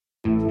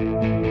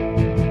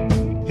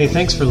Hey,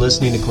 thanks for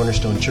listening to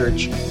Cornerstone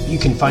Church. You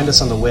can find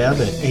us on the web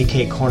at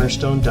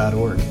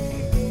akcornerstone.org.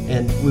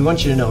 And we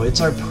want you to know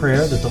it's our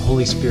prayer that the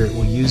Holy Spirit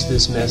will use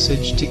this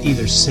message to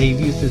either save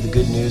you through the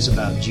good news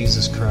about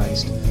Jesus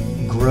Christ,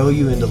 grow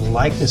you into the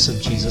likeness of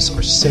Jesus,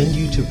 or send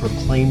you to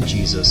proclaim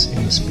Jesus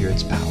in the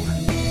Spirit's power.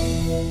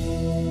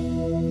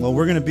 Well,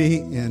 we're going to be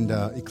in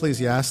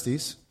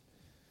Ecclesiastes.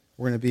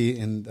 We're going to be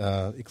in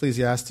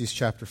Ecclesiastes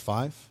chapter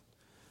 5.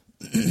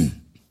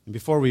 And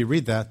before we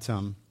read that,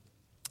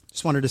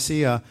 just wanted to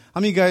see, how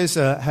many of you guys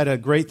had a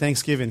great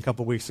Thanksgiving a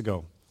couple weeks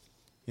ago?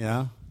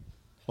 Yeah?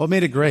 What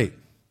made it great?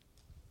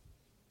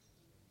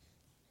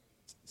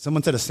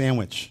 Someone said a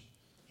sandwich.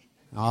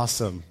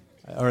 Awesome.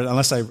 Or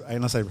unless I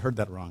heard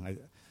that wrong.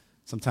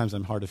 Sometimes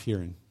I'm hard of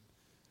hearing.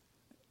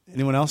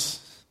 Anyone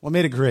else? What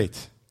made it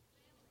great?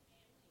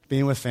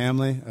 Being with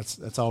family.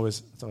 That's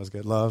always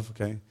good. Love.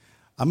 Okay.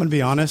 I'm going to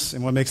be honest,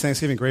 and what makes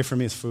Thanksgiving great for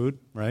me is food,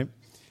 right?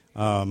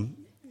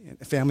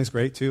 Family's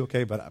great too,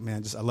 okay, but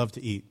man, I love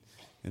to eat.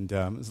 And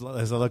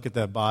as I look at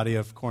the body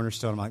of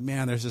Cornerstone, I'm like,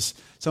 man, there's just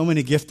so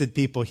many gifted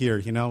people here.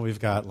 You know, we've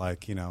got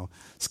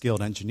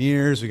skilled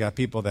engineers. We got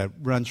people that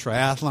run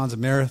triathlons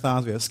and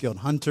marathons. We have skilled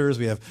hunters.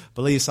 We have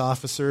police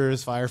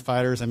officers,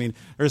 firefighters. I mean,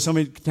 there's so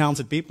many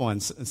talented people.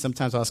 And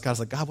sometimes I was kind of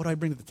like, God, what do I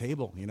bring to the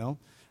table? You know,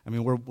 I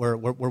mean, we're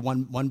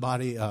one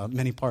body,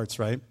 many parts,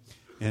 right?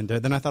 And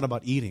then I thought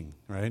about eating,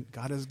 right?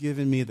 God has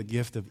given me the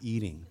gift of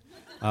eating.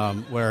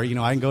 Where,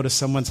 I can go to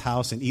someone's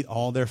house and eat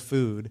all their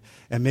food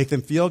and make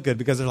them feel good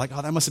because they're like,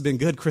 oh, that must have been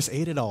good. Chris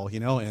ate it all,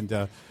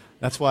 and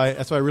that's why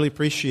I really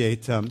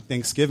appreciate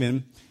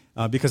Thanksgiving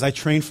because I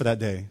train for that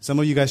day. Some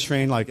of you guys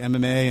train like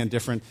MMA and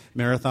different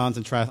marathons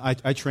and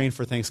triathlons. I train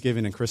for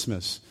Thanksgiving and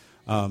Christmas.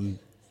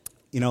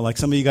 Like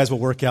some of you guys will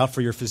work out for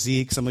your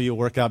physique. Some of you will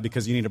work out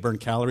because you need to burn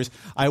calories.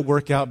 I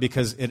work out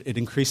because it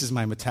increases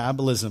my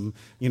metabolism,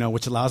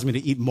 which allows me to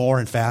eat more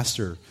and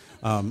faster.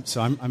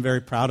 So I'm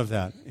very proud of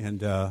that,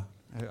 and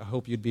I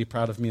hope you'd be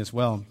proud of me as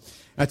well. And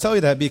I tell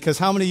you that because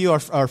how many of you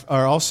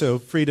are also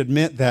free to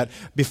admit that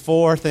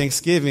before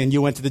Thanksgiving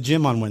you went to the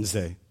gym on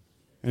Wednesday?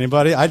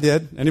 Anybody? I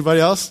did.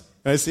 Anybody else?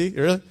 I see.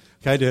 Really?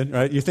 Okay, I did.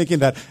 Right? You're thinking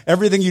that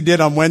everything you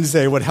did on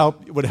Wednesday would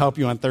help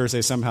you on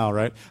Thursday somehow,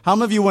 right? How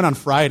many of you went on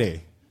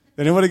Friday?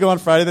 Did anybody go on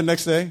Friday the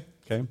next day?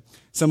 Okay.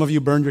 Some of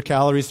you burned your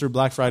calories through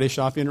Black Friday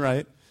shopping,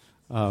 right?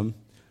 But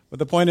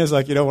the point is,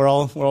 we're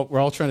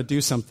all trying to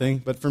do something.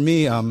 But for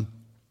me,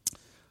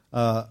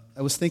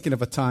 I was thinking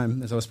of a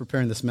time as I was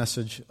preparing this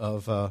message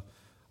of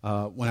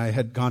when I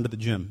had gone to the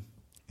gym.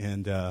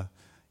 And,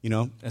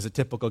 as a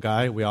typical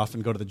guy, we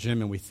often go to the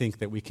gym and we think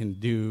that we can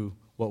do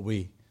what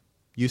we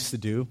used to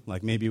do,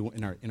 like maybe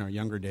in our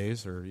younger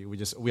days, or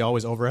we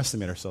always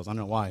overestimate ourselves. I don't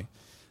know why.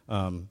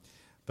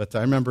 But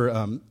I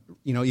remember,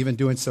 even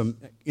doing some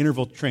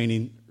interval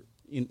training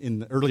in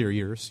the earlier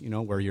years,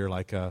 where you're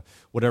like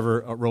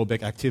whatever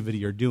aerobic activity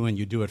you're doing,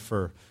 you do it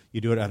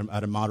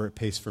at a moderate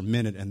pace for a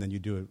minute, and then you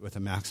do it with a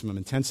maximum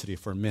intensity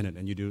for a minute,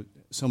 and you do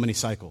so many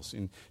cycles.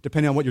 And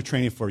depending on what you're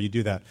training for, you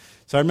do that.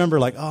 So I remember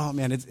oh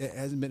man, it's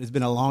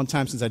been a long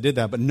time since I did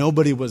that, but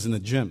nobody was in the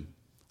gym.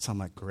 So I'm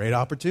like, great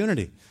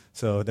opportunity.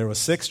 So there was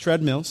 6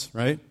 treadmills,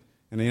 right?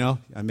 And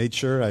I made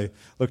sure I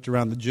looked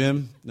around the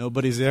gym.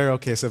 Nobody's there.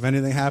 Okay, so if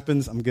anything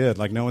happens, I'm good.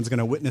 Like no one's going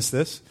to witness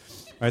this.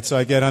 Right, so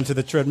I get onto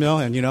the treadmill,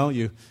 and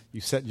you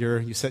set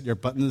your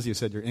buttons, you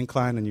set your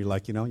incline, and you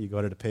go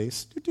at a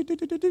pace.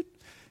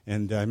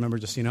 And I remember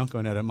just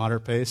going at a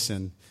moderate pace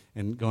and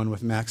going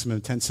with maximum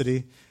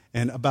intensity.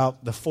 And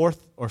about the 4th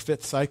or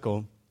 5th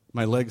cycle,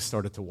 my legs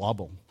started to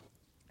wobble,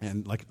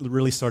 and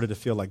really started to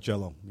feel like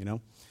Jell-O,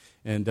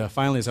 And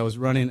finally, as I was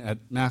running at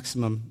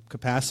maximum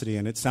capacity,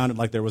 and it sounded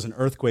like there was an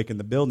earthquake in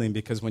the building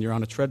because when you're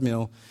on a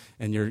treadmill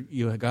and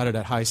you got it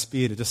at high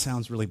speed, it just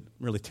sounds really,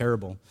 really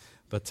terrible.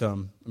 But I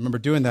remember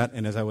doing that,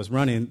 and as I was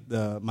running,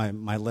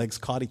 my legs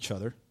caught each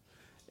other,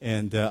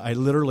 and I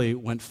literally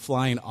went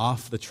flying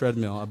off the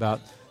treadmill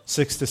about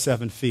 6 to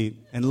 7 feet.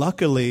 And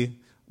luckily,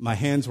 my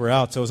hands were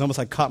out, so it was almost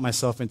like I caught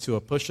myself into a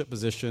push-up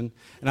position.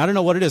 And I don't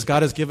know what it is.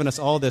 God has given us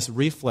all this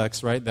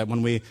reflex, right, that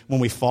when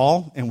we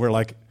fall and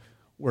we're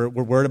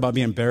worried about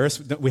being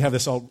embarrassed, we have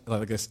this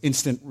this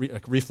instant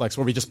reflex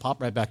where we just pop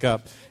right back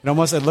up.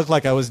 It looked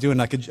like I was doing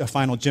like a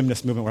final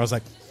gymnast movement where I was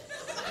like,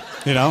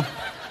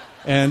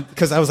 And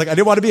because I was like, I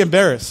didn't want to be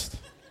embarrassed.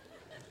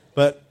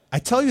 But I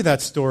tell you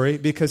that story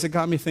because it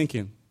got me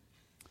thinking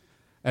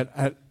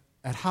at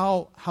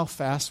how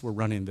fast we're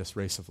running this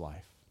race of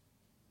life.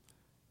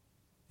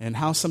 And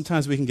how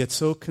sometimes we can get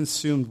so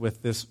consumed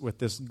with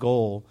this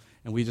goal,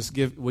 and we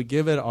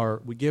give it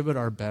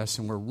our best,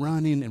 and we're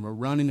running and we're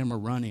running and we're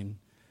running,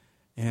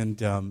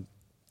 and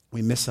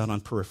we miss out on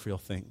peripheral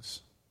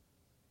things.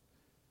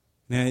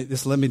 Now,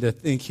 this led me to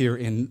think here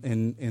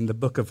in the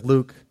book of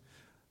Luke.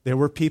 There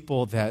were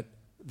people that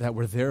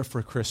were there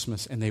for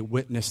Christmas, and they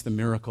witnessed the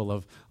miracle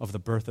of the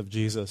birth of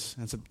Jesus.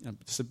 And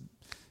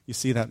you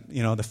see that,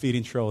 the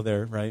feeding trough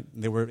there, right?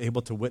 They were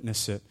able to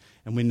witness it.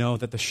 And we know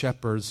that the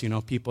shepherds,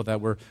 people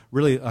that were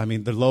really,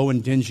 the low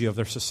and dingy of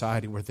their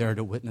society were there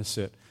to witness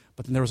it.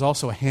 But then there was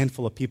also a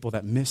handful of people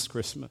that missed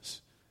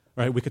Christmas.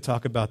 right? We could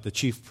talk about the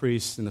chief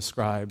priests and the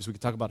scribes. We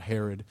could talk about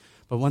Herod.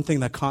 But one thing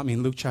that caught me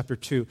in Luke chapter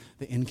 2,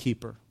 the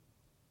innkeeper.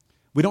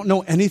 We don't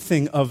know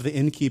anything of the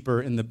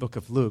innkeeper in the book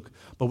of Luke,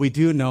 but we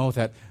do know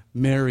that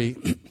Mary,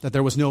 that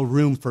there was no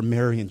room for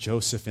Mary and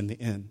Joseph in the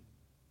inn.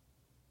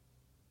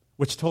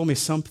 Which told me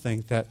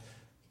something that,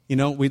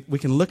 we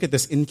can look at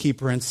this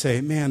innkeeper and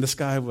say, man, this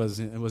guy was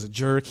a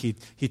jerk.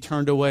 He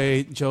turned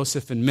away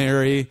Joseph and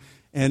Mary.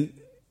 And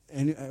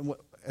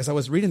as I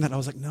was reading that, I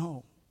was like,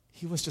 no,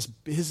 he was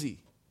just busy.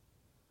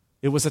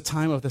 It was a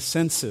time of the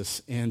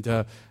census, and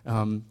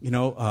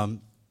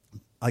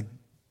like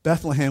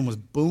Bethlehem was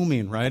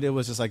booming, right? It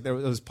was just like it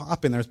was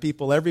popping. There was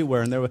people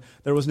everywhere, and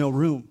there was no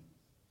room.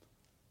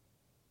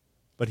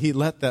 But he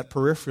let that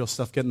peripheral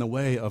stuff get in the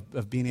way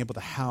of being able to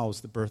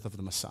house the birth of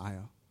the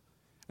Messiah.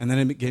 And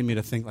then it gave me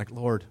to think, like,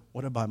 Lord,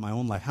 what about my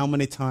own life? How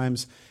many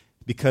times,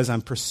 because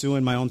I'm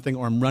pursuing my own thing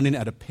or I'm running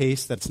at a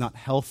pace that's not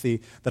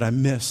healthy, that I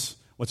miss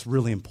what's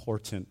really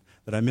important,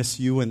 that I miss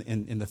you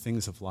in the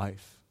things of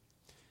life?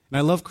 And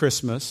I love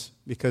Christmas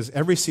because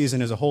every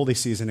season is a holy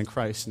season in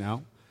Christ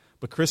now.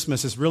 But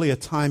Christmas is really a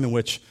time in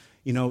which,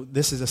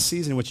 this is a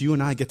season in which you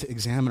and I get to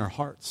examine our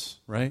hearts,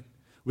 right?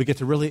 We get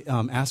to really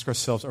ask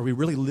ourselves, are we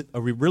really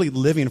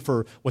living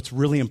for what's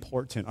really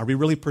important? Are we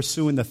really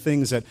pursuing the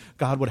things that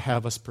God would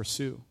have us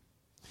pursue?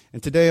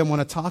 And today I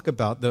want to talk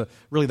about the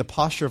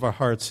posture of our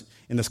hearts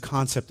in this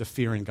concept of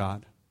fearing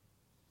God.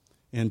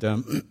 And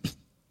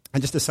I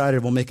just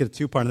decided we'll make it a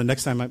two-part. And the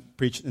next time I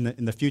preach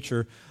in the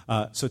future,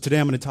 so today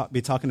I'm going to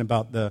be talking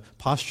about the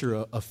posture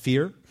of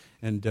fear,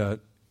 and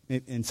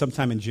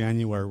sometime in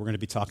January we're going to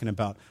be talking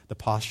about the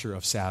posture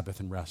of Sabbath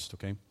and rest.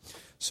 Okay,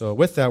 so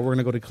with that we're going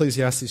to go to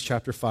Ecclesiastes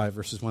chapter 5,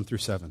 verses 1 through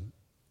 7.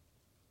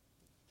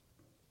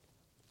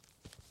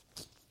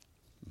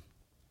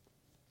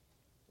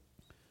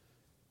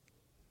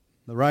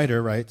 The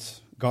writer writes,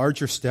 "Guard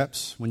your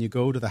steps when you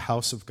go to the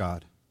house of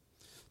God.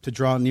 To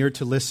draw near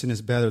to listen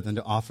is better than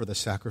to offer the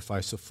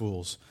sacrifice of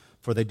fools,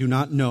 for they do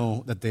not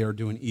know that they are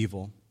doing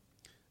evil.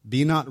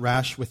 Be not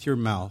rash with your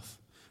mouth,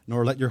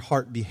 nor let your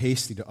heart be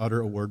hasty to utter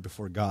a word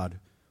before God.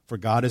 For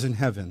God is in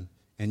heaven,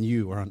 and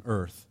you are on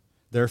earth.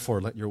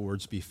 Therefore let your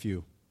words be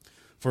few.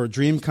 For a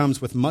dream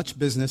comes with much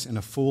business, and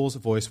a fool's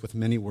voice with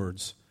many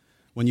words.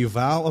 When you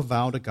vow a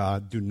vow to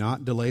God, do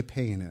not delay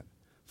paying it,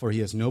 for he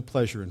has no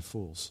pleasure in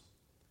fools.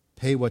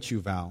 Pay what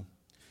you vow.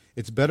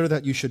 It's better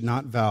that you should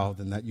not vow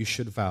than that you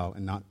should vow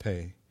and not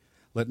pay.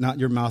 Let not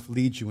your mouth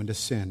lead you into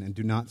sin, and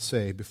do not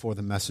say before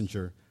the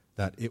messenger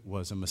that it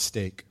was a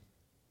mistake.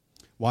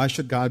 Why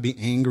should God be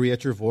angry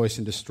at your voice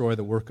and destroy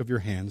the work of your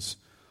hands?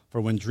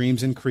 For when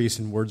dreams increase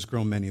and words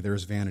grow many, there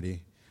is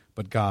vanity.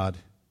 But God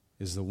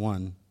is the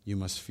one you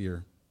must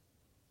fear."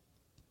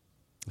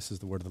 This is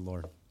the word of the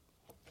Lord.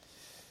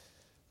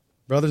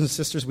 Brothers and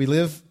sisters, we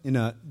live in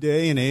a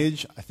day and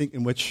age, I think,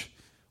 in which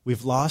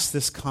we've lost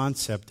this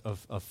concept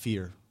of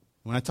fear.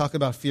 When I talk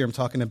about fear, I'm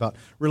talking about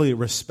really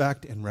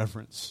respect and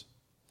reverence.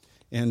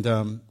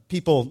 And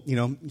people,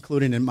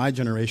 including in my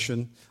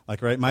generation,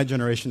 my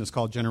generation is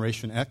called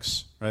Generation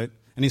X, right?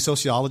 Any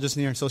sociologists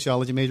in here?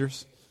 Sociology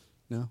majors?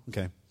 No?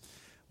 Okay.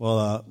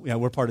 Well,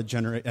 we're part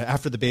of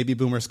after the baby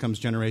boomers comes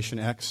Generation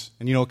X.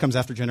 And you know what comes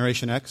after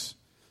Generation X?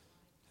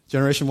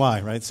 Generation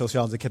Y, right?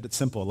 Sociology kept it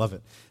simple. I love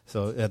it.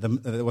 So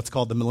what's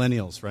called the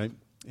millennials, right?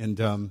 And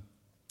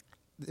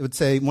it would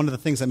say one of the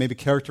things that maybe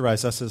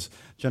characterize us as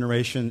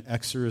Generation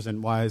Xers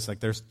and Ys,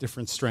 there's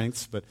different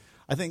strengths, but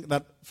I think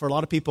that for a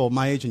lot of people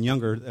my age and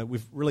younger,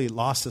 we've really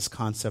lost this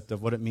concept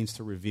of what it means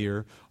to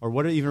revere, or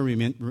what it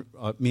even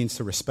means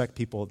to respect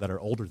people that are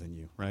older than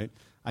you, right?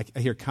 I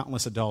hear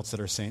countless adults that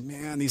are saying,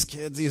 man, these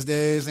kids these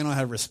days, they don't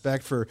have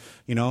respect for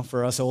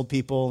us old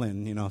people,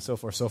 and, so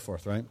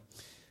forth, right?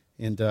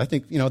 And I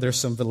think, there's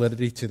some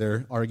validity to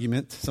their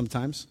argument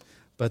sometimes.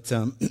 But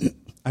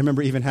I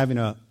remember even having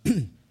a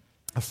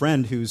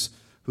friend whose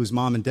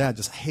mom and dad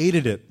just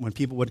hated it when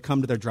people would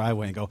come to their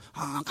driveway and go,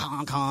 honk,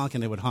 honk, honk,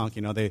 and they would honk.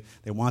 They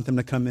want them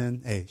to come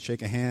in, hey,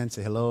 shake a hand,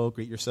 say hello,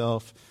 greet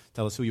yourself,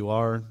 tell us who you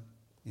are,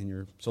 and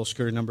your social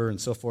security number,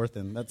 and so forth,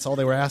 and that's all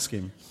they were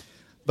asking.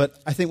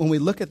 But I think when we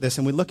look at this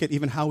and we look at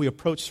even how we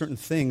approach certain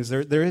things,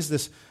 there is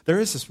this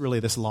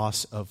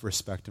loss of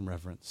respect and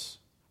reverence,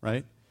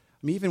 right?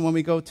 I mean, even when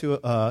we go to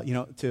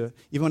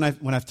even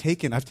when I've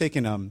taken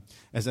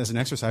as an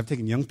exercise, I've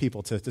taken young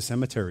people to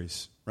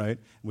cemeteries, right?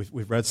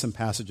 We've read some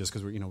passages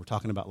because we're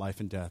talking about life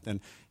and death, and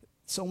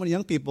so many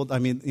young people. I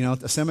mean,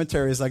 a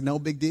cemetery is like no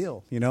big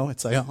deal,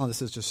 It's like, oh,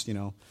 this is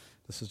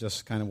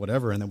just kind of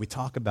whatever, and then we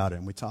talk about it,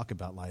 and we talk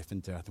about life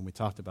and death, and we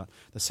talked about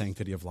the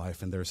sanctity of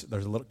life, and there's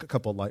a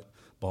couple of light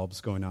bulbs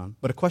going on.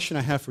 But a question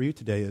I have for you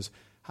today is,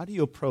 how do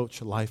you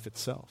approach life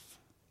itself?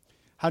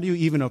 How do you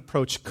even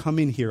approach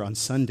coming here on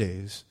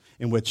Sundays,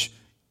 in which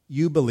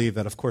you believe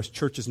that, of course,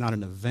 church is not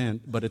an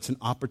event, but it's an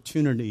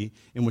opportunity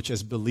in which,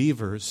 as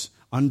believers,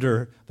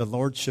 under the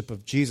lordship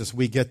of Jesus,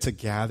 we get to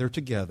gather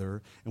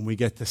together and we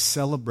get to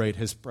celebrate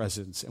his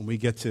presence and we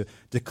get to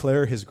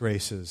declare his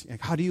graces.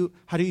 How do you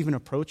even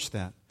approach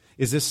that?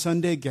 Is this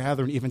Sunday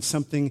gathering even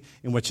something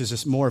in which is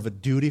just more of a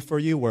duty for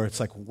you, where it's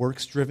like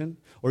works-driven?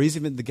 Or is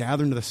even the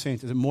gathering of the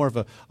saints, is it more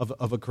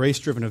of a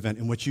grace-driven event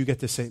in which you get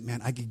to say,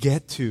 man, I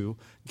get to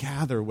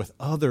gather with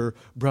other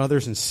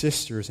brothers and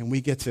sisters, and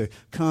we get to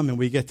come and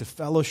we get to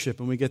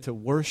fellowship and we get to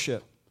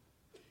worship?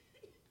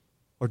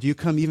 Or do you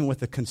come even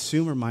with a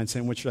consumer mindset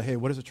in which you're like, hey,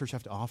 what does the church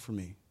have to offer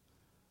me?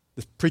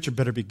 The preacher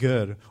better be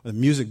good, or the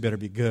music better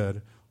be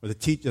good, or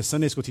the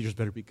Sunday school teachers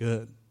better be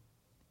good.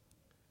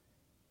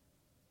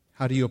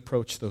 How do you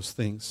approach those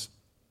things?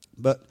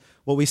 But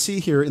what we see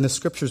here in the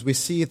Scriptures, we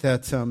see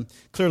that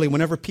clearly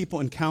whenever people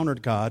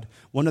encountered God,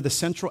 one of the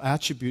central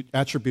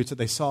attributes that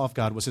they saw of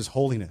God was His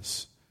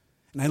holiness.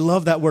 And I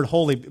love that word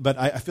holy, but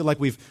I feel like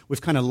we've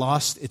kind of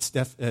lost its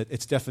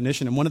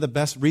definition. And one of the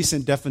best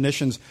recent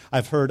definitions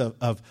I've heard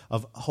of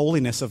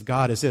holiness of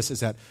God is this, is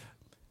that,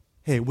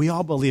 hey, we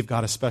all believe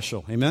God is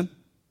special. Amen?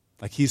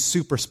 Like He's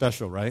super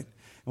special, right?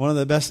 And one of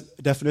the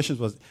best definitions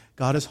was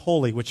God is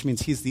holy, which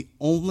means He's the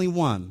only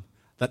one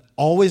that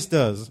always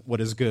does what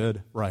is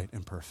good, right,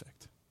 and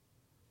perfect.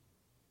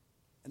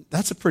 And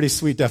that's a pretty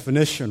sweet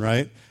definition,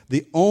 right?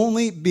 The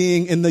only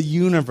being in the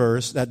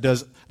universe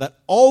that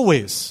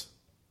always,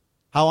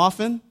 how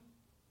often?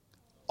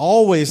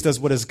 Always does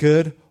what is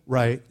good,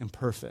 right, and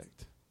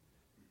perfect.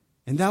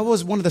 And that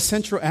was one of the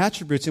central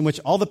attributes in which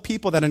all the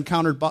people that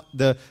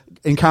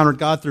encountered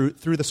God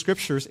through the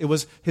Scriptures, it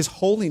was His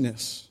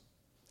holiness.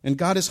 And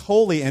God is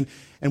holy, and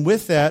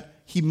with that,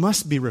 He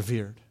must be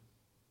revered.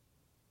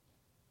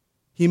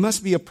 He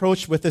must be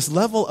approached with this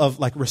level of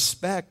like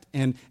respect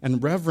and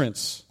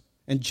reverence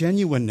and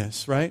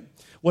genuineness, right?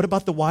 What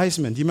about the wise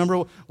men? Do you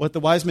remember what the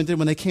wise men did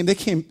when they came?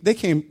 They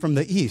came from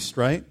the east,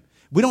 right?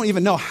 We don't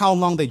even know how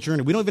long they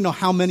journeyed. We don't even know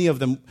how many of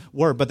them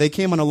were, but they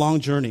came on a long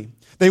journey.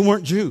 They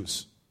weren't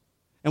Jews.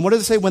 And what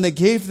does it say when they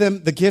gave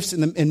them the gifts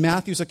in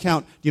Matthew's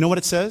account? Do you know what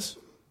it says?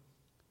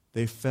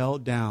 They fell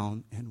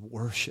down and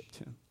worshiped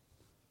Him.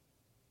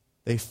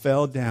 They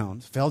fell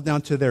down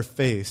to their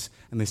face,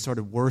 and they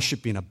started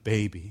worshiping a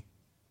baby.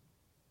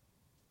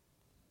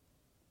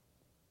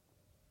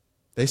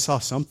 They saw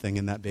something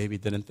in that baby,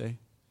 didn't they?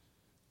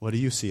 What do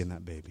you see in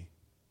that baby?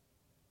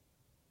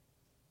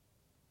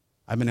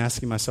 I've been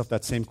asking myself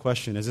that same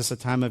question. Is this a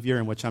time of year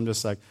in which I'm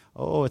just like,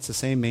 oh, it's the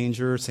same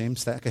manger, same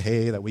stack of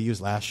hay that we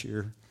used last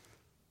year?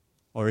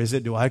 Or is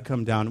it, do I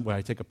come down where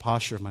I take a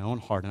posture of my own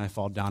heart and I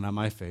fall down on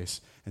my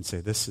face and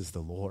say, this is the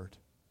Lord?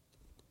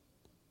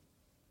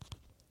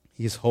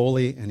 He is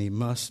holy and He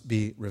must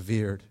be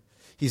revered.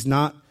 He's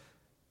not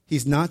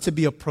to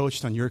be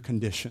approached on your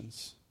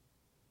conditions.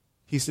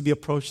 He's to be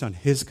approached on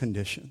His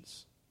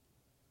conditions.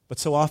 But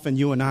so often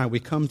you and I,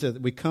 we come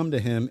to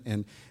Him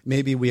and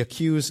maybe we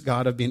accuse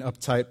God of being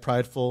uptight,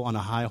 prideful, on a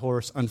high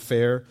horse,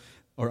 unfair,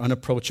 or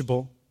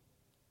unapproachable.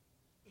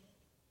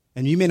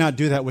 And you may not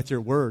do that with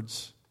your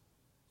words.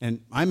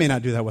 And I may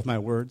not do that with my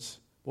words.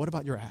 But what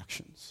about your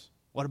actions?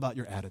 What about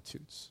your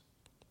attitudes?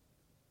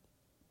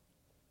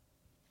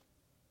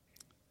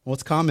 Well,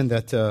 it's common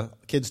that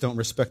kids don't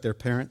respect their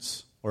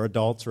parents or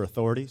adults or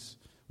authorities.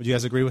 Would you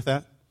guys agree with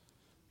that?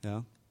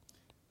 Yeah.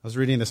 I was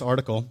reading this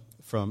article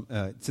from,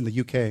 it's in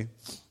the UK,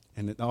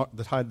 and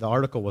the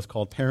article was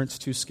called Parents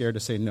Too Scared to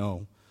Say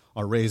No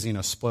Are Raising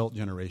a Spoilt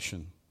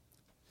Generation.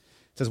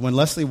 It says, when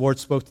Leslie Ward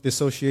spoke to the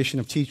Association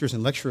of Teachers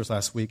and Lecturers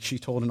last week, she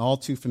told an all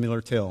too familiar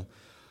tale.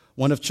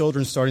 One of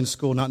children starting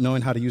school not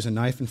knowing how to use a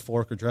knife and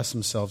fork or dress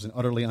themselves and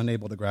utterly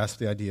unable to grasp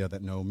the idea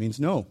that no means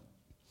no.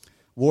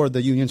 Ward,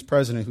 the union's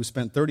president, who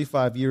spent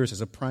 35 years as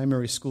a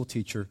primary school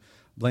teacher,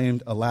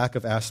 blamed a lack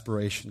of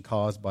aspiration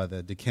caused by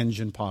the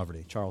Dickensian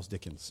poverty, Charles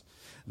Dickens,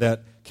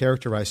 that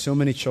characterized so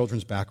many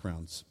children's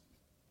backgrounds.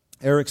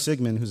 Eric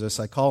Sigman, who's a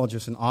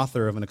psychologist and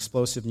author of an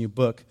explosive new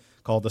book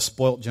called The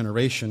Spoilt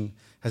Generation,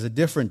 has a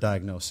different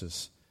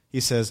diagnosis. He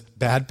says,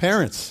 bad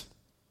parents.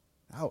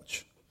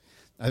 Ouch.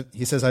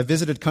 He says, I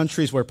visited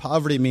countries where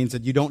poverty means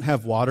that you don't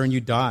have water and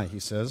you die, he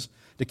says.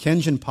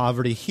 Dickensian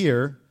poverty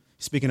here,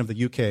 speaking of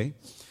the UK,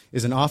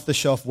 is an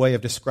off-the-shelf way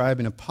of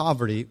describing a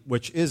poverty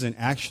which isn't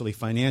actually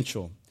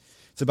financial.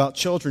 It's about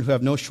children who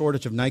have no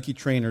shortage of Nike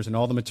trainers and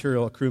all the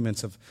material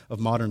accoutrements of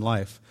modern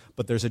life.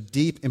 But there's a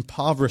deep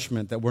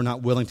impoverishment that we're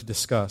not willing to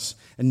discuss.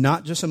 And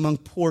not just among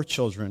poor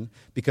children,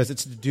 because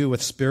it's to do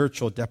with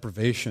spiritual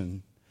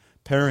deprivation.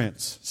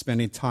 Parents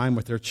spending time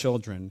with their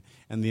children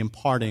and the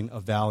imparting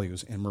of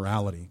values and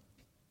morality.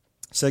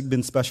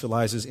 Sigman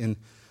specializes in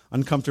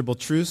uncomfortable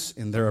truths,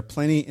 and there are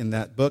plenty in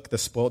that book, The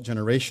Spoilt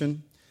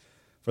Generation,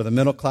 for the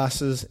middle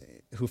classes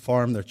who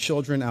farm their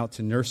children out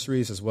to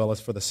nurseries, as well as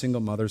for the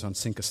single mothers on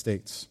sink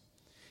estates.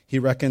 He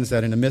reckons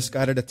that in a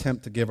misguided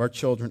attempt to give our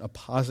children a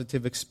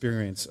positive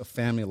experience of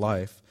family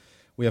life,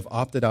 we have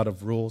opted out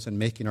of rules and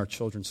making our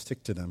children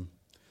stick to them.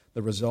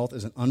 The result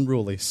is an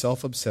unruly,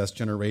 self-obsessed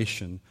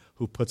generation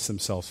who puts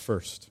themselves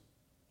first.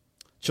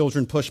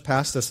 Children push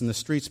past us in the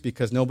streets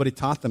because nobody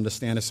taught them to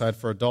stand aside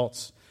for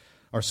adults.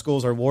 Our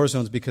schools are war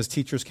zones because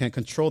teachers can't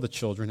control the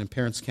children and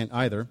parents can't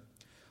either.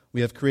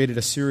 We have created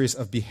a series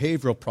of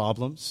behavioral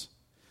problems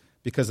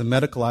because the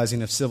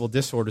medicalizing of civil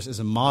disorders is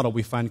a model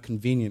we find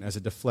convenient as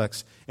it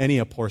deflects any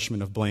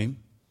apportionment of blame.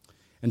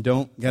 And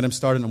don't get him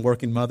started on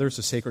working mothers,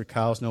 the sacred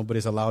cows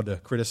nobody's allowed to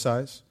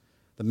criticize.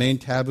 The main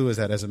taboo is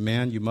that as a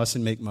man, you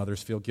mustn't make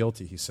mothers feel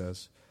guilty, he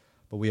says.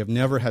 But we have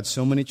never had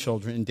so many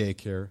children in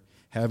daycare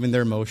having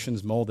their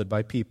emotions molded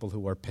by people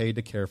who are paid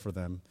to care for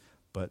them,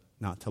 but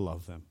not to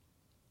love them.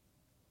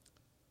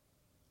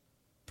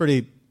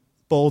 Pretty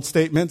bold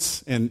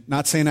statements, and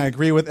not saying I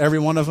agree with every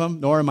one of them,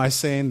 nor am I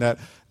saying that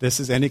this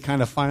is any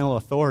kind of final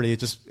authority. It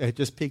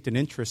just piqued an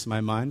interest in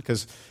my mind,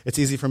 because it's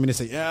easy for me to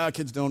say, yeah,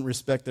 kids don't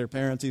respect their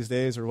parents these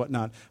days or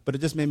whatnot, but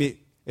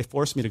it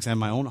forced me to examine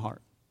my own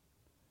heart.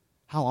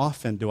 How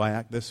often do I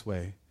act this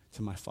way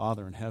to my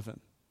Father in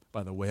heaven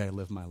by the way I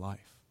live my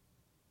life?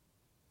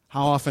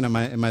 How often am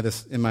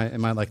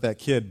I like that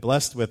kid,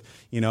 blessed with,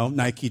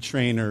 Nike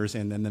trainers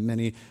and the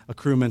many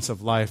accoutrements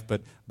of life,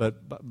 but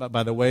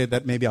by the way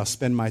that maybe I'll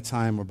spend my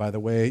time, or by the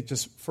way,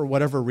 just for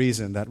whatever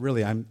reason, that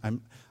really I'm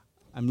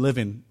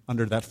living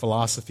under that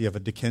philosophy of a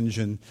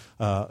Dickensian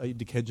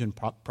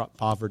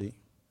poverty.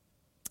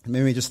 And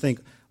maybe just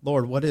think,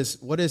 Lord, what is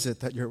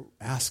it that you're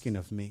asking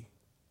of me?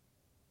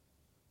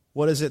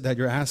 What is it that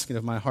you're asking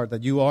of my heart?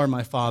 That you are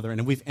my Father,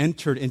 and we've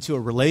entered into a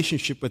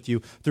relationship with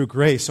you through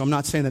grace. So I'm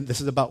not saying that this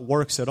is about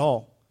works at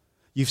all.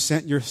 You've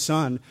sent your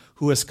Son,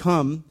 who has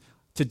come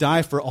to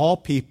die for all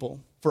people,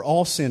 for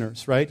all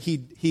sinners, right?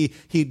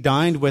 He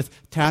dined with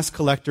tax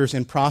collectors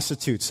and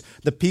prostitutes,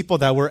 the people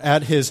that were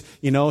at his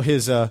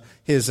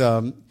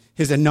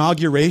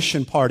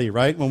inauguration party,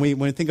 right? When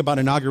we think about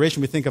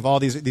inauguration, we think of all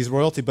these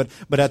royalty,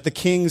 but at the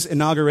king's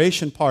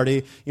inauguration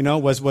party,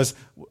 was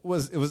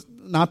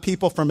not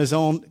people from his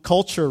own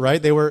culture,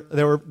 right? They were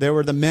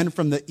the men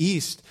from the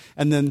east,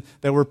 and then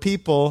there were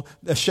people,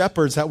 the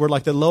shepherds, that were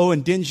like the low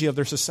and dingy of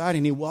their society,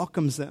 and he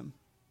welcomes them.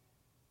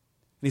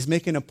 And he's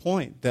making a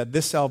point that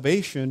this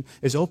salvation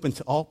is open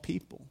to all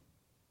people.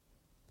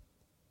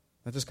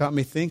 That just got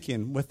me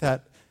thinking with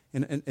that,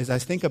 and as I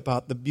think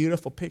about the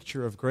beautiful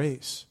picture of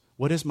grace.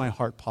 What is my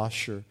heart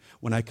posture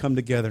when I come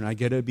together and I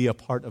get to be a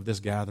part of this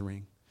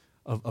gathering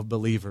of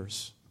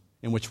believers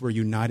in which we're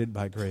united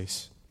by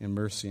grace and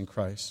mercy in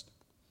Christ?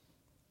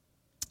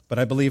 But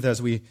I believe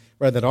as we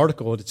read that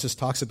article, it just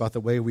talks about the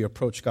way we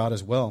approach God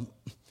as well.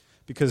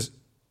 Because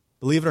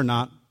believe it or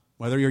not,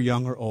 whether you're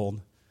young or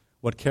old,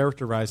 what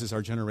characterizes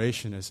our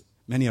generation is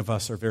many of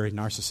us are very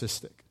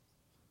narcissistic.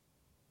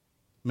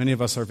 Many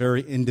of us are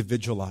very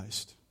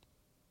individualized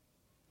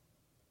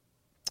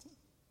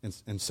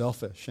and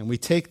selfish. And we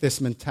take this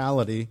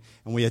mentality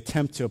and we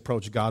attempt to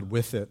approach God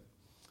with it.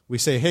 We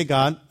say, hey,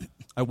 God,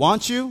 I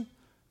want you,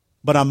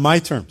 but on my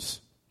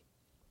terms.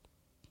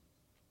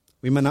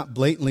 We may not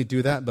blatantly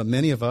do that, but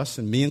many of us,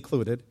 and me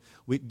included,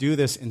 we do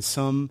this in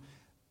some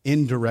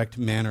indirect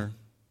manner.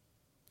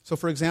 So,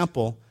 for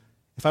example,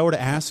 if I were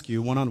to ask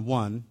you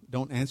one-on-one,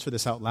 don't answer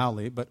this out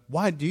loudly, but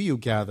why do you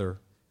gather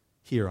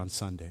here on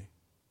Sunday?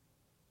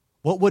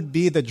 What would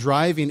be the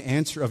driving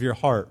answer of your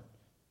heart?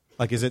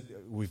 Like, is it,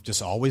 we've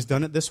just always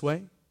done it this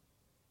way?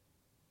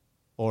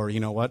 Or, you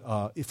know what,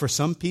 for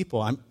some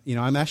people,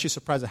 I'm actually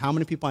surprised at how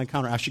many people I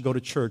encounter actually go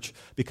to church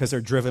because they're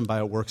driven by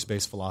a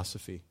works-based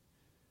philosophy.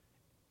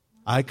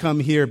 I come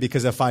here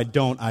because if I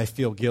don't, I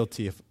feel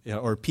guilty,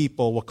 or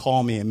people will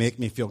call me and make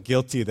me feel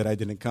guilty that I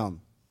didn't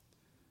come.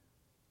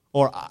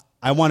 Or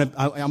I want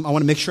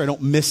to make sure I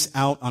don't miss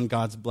out on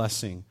God's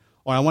blessing.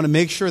 Or I want to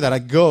make sure that I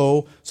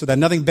go so that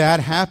nothing bad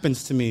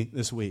happens to me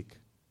this week.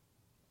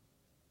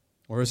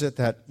 Or is it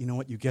that,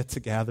 you get to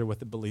gather with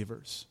the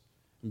believers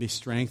and be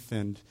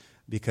strengthened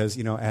because,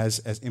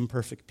 as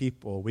imperfect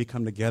people, we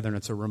come together, and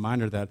it's a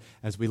reminder that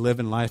as we live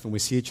in life and we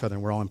see each other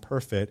and we're all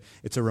imperfect,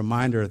 it's a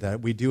reminder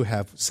that we do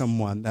have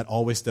someone that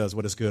always does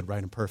what is good,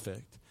 right, and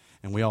perfect.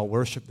 And we all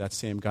worship that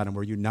same God, and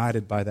we're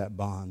united by that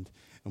bond.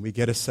 And we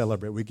get to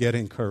celebrate, we get to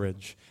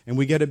encourage, and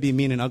we get to be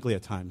mean and ugly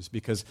at times,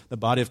 because the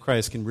body of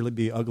Christ can really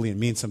be ugly and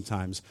mean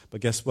sometimes.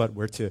 But guess what?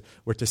 We're to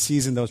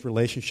season those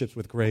relationships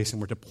with grace, and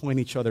we're to point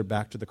each other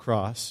back to the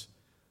cross,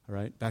 all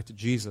right, back to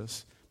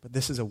Jesus. But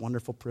this is a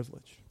wonderful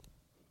privilege.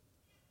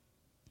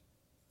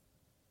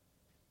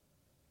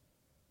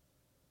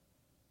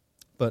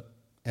 But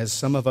as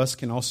some of us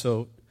can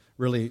also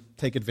really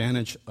take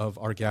advantage of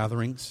our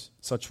gatherings,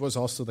 such was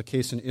also the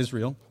case in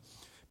Israel,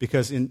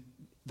 because in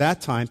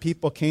that time,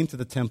 people came to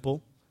the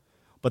temple,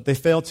 but they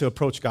failed to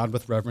approach God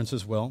with reverence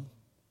as well.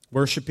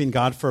 Worshiping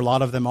God for a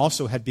lot of them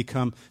also had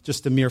become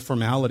just a mere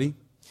formality.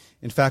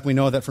 In fact, we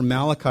know that from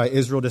Malachi,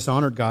 Israel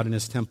dishonored God in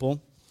his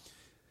temple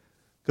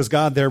because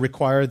God there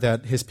required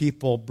that his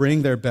people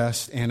bring their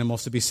best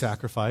animals to be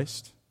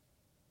sacrificed.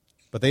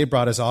 But they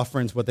brought as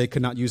offerings what they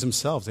could not use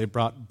themselves. They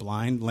brought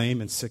blind,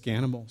 lame, and sick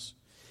animals.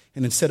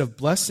 And instead of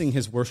blessing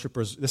his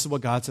worshipers, this is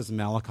what God says in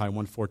Malachi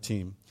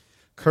 1:14.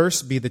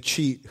 Cursed be the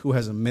cheat who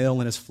has a male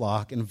in his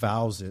flock and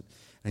vows it,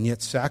 and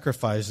yet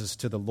sacrifices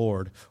to the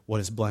Lord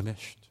what is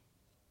blemished.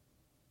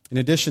 In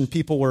addition,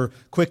 people were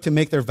quick to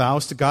make their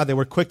vows to God. They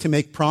were quick to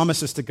make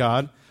promises to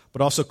God,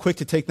 but also quick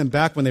to take them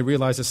back when they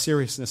realized the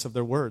seriousness of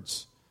their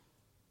words.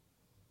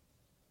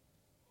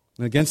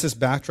 And against this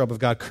backdrop of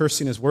God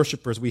cursing his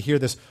worshipers, we hear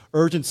this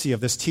urgency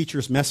of this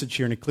teacher's message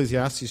here in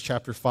Ecclesiastes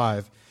chapter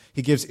 5.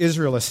 he gives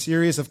Israel a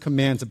series of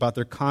commands about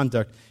their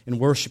conduct in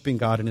worshiping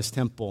God in his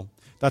temple.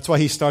 That's why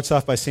he starts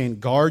off by saying,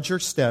 guard your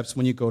steps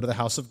when you go to the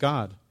house of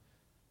God.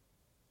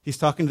 He's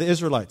talking to the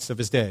Israelites of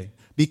his day.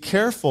 Be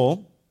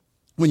careful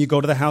when you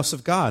go to the house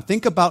of God.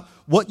 Think about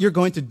what you're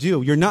going to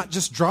do. You're not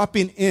just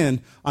dropping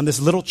in on this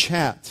little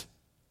chat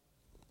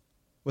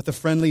with a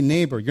friendly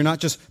neighbor. You're not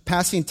just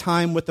passing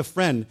time with a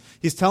friend.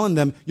 He's telling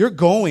them, you're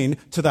going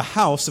to the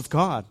house of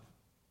God.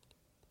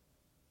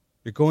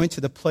 You're going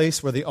to the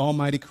place where the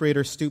Almighty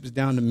Creator stoops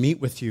down to meet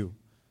with you.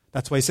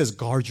 That's why he says,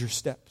 guard your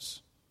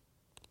steps.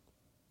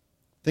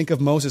 Think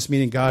of Moses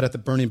meeting God at the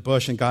burning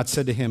bush, and God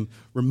said to him,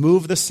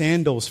 remove the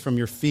sandals from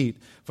your feet,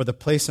 for the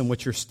place on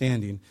which you're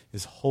standing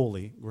is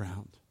holy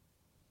ground.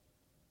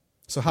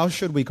 So how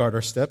should we guard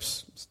our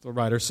steps? The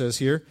writer says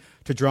here,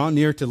 to draw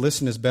near to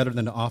listen is better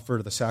than to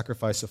offer the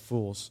sacrifice of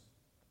fools.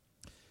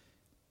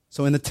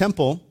 So in the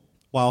temple,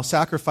 while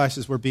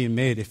sacrifices were being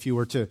made, if you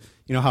were to,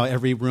 you know how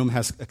every room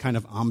has a kind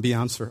of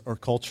ambiance or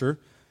culture?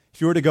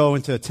 If you were to go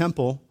into a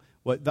temple,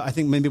 I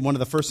think maybe one of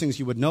the first things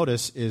you would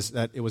notice is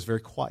that it was very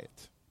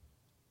quiet.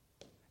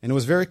 And it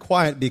was very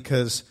quiet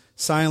because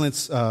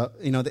silence,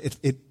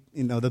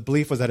 the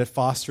belief was that it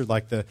fostered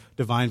like the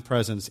divine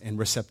presence and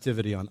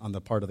receptivity on the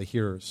part of the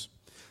hearers.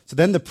 So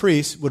then the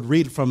priest would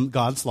read from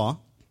God's law,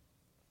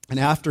 and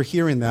after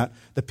hearing that,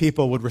 the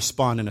people would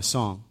respond in a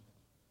song.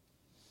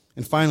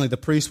 And finally, the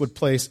priest would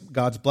place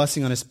God's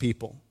blessing on his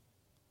people.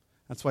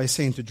 That's why he's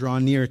saying to draw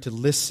near, to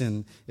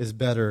listen is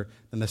better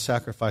than the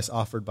sacrifice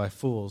offered by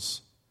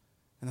fools.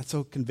 And that's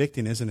so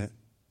convicting, isn't it?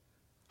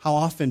 How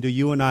often do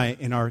you and I,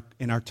 in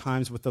our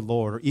times with the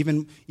Lord, or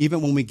even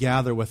when we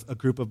gather with a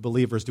group of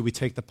believers, do we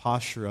take the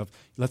posture of,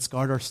 let's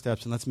guard our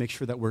steps and let's make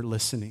sure that we're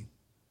listening.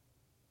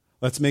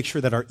 Let's make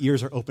sure that our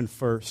ears are open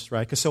first,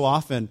 right? Because so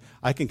often,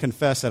 I can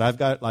confess that I've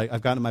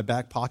got in my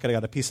back pocket, I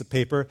got a piece of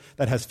paper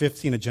that has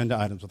 15 agenda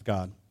items with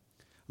God.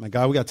 I'm like,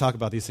 God, we got to talk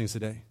about these things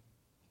today.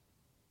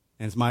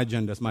 And it's my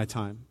agenda, it's my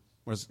time.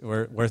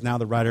 Whereas now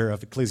the writer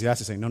of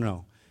Ecclesiastes is saying,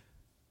 no.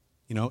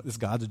 It's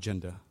God's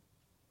agenda.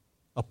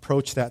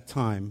 Approach that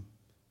time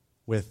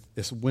with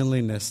this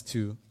willingness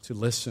to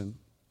listen.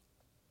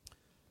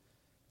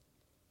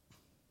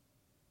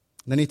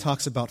 And then he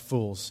talks about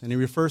fools, and he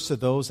refers to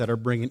those that are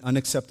bringing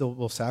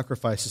unacceptable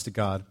sacrifices to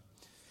God.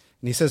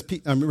 And he says,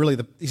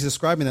 he's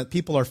describing that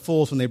people are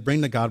fools when they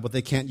bring to God what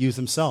they can't use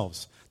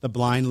themselves, the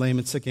blind, lame,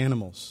 and sick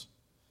animals.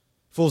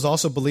 Fools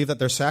also believe that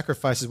their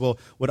sacrifices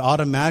would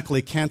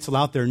automatically cancel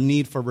out their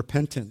need for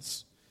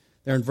repentance.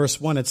 There in verse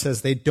 1 it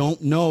says they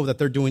don't know that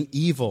they're doing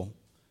evil,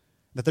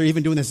 that they're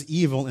even doing this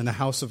evil in the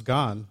house of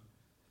God.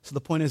 So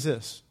the point is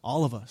this,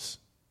 all of us,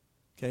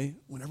 okay,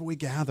 whenever we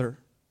gather,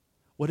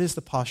 what is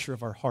the posture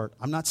of our heart?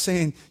 I'm not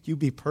saying you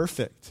be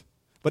perfect,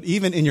 but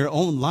even in your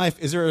own life,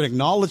 is there an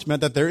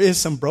acknowledgement that there is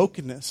some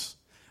brokenness,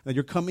 that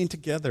you're coming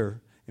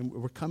together, and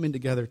we're coming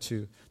together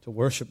to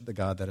worship the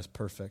God that is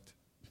perfect?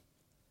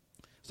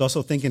 I was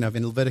also thinking of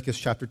in Leviticus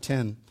chapter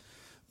 10,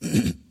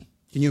 can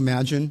you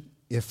imagine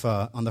if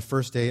on the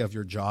first day of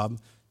your job,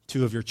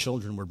 2 of your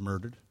children were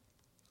murdered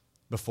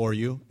before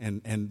you,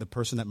 and the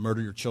person that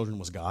murdered your children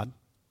was God?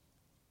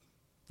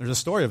 There's a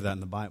story of that in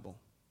the Bible.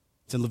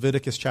 It's in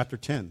Leviticus chapter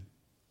 10.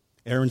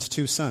 Aaron's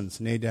 2 sons,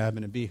 Nadab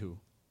and Abihu,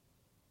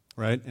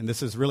 right? And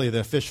this is really the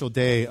official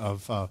day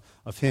of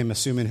him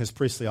assuming his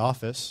priestly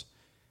office.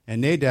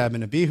 And Nadab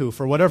and Abihu,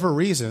 for whatever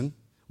reason,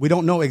 we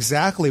don't know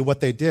exactly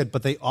what they did,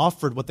 but they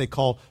offered what they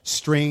call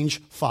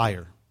strange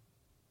fire.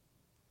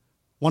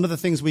 One of the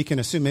things we can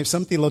assume, maybe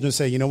some theologians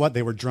say, you know what,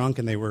 they were drunk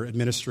and they were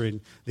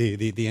administering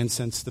the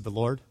incense to the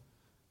Lord.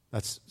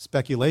 That's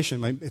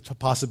speculation. It's a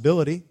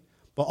possibility.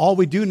 But all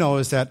we do know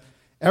is that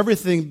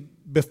everything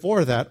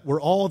before that were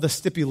all the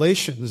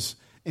stipulations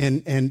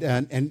and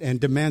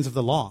demands of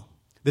the law.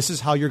 This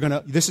is how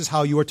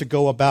you are to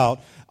go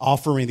about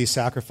offering these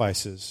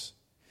sacrifices.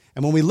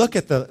 And when we look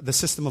at the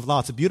system of law,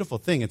 it's a beautiful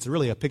thing. It's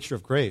really a picture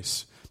of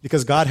grace.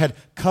 Because God had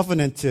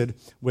covenanted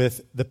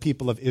with the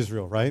people of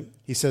Israel, right?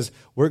 He says,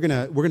 we're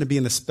gonna be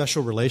in this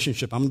special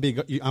relationship. I'm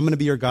gonna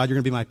be your God, you're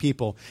gonna be my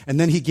people. And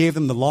then he gave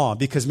them the law,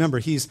 because remember,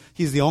 he's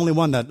the only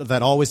one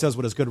that always does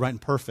what is good, right,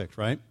 and perfect,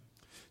 right?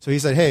 So he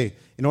said, hey,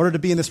 in order to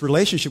be in this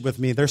relationship with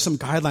me, there's some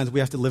guidelines we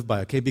have to live by,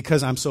 okay?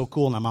 Because I'm so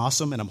cool and I'm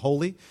awesome and I'm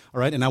holy, all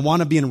right? And I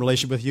want to be in a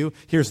relationship with you,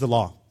 here's the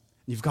law.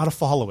 You've got to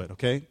follow it,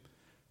 okay?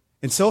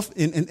 And so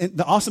and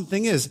the awesome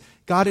thing is,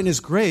 God in his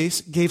grace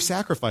gave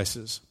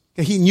sacrifices.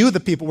 He knew the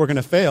people were going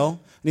to fail,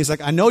 and he's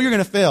like, I know you're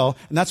going to fail,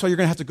 and that's why you're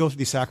going to have to go through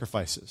these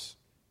sacrifices.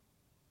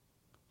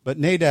 But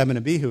Nadab and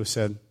Abihu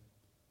said,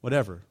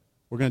 whatever,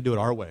 we're going to do it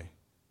our way.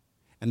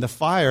 And the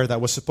fire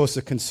that was supposed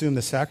to consume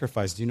the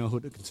sacrifice, do you know who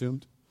it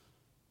consumed?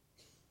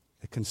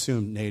 It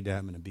consumed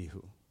Nadab and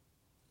Abihu.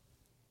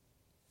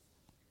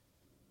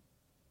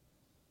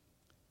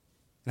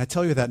 And I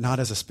tell you that not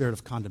as a spirit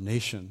of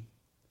condemnation,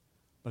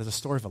 but as a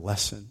story of a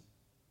lesson.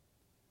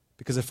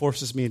 Because it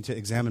forces me to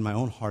examine my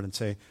own heart and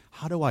say,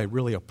 how do I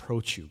really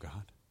approach you,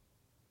 God?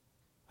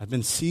 I've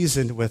been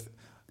seasoned with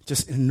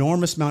just an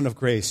enormous amount of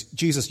grace.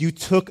 Jesus, you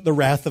took the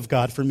wrath of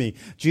God for me.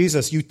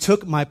 Jesus, you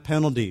took my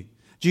penalty.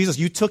 Jesus,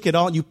 you took it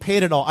all, you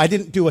paid it all. I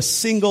didn't do a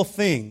single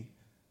thing.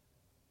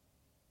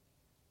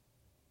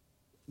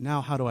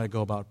 Now how do I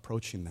go about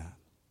approaching that?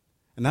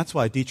 And that's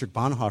why Dietrich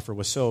Bonhoeffer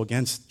was so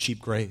against cheap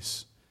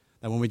grace.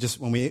 That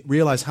when we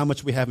realize how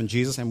much we have in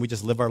Jesus and we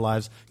just live our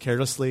lives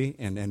carelessly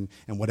and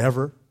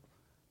whatever,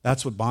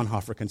 that's what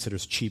Bonhoeffer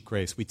considers cheap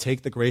grace. We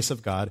take the grace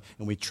of God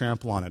and we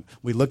trample on it.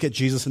 We look at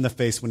Jesus in the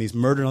face when he's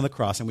murdered on the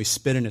cross and we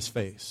spit in his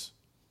face.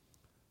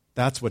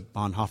 That's what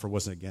Bonhoeffer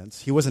wasn't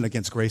against. He wasn't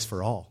against grace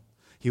for all.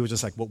 He was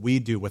just like what we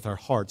do with our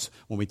hearts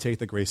when we take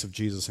the grace of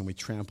Jesus and we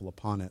trample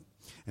upon it.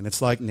 And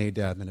it's like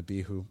Nadab and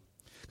Abihu.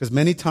 Because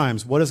many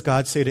times, what does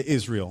God say to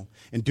Israel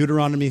in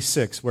Deuteronomy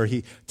 6, where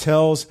he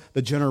tells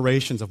the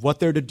generations of what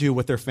they're to do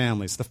with their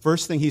families? The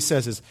first thing he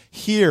says is,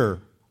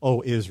 "Hear,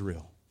 O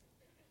Israel."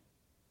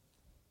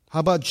 How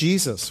about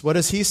Jesus? What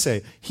does he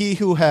say? He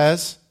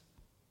didn't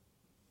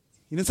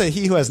say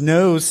he who has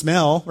no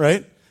smell,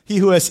 right? He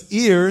who has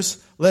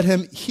ears, let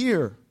him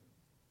hear.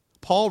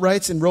 Paul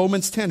writes in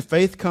Romans 10,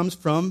 faith comes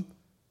from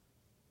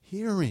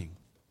hearing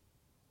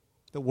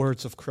the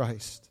words of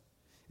Christ.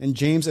 And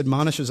James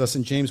admonishes us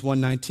in James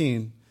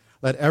 1:19,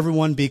 let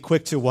everyone be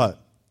quick to what?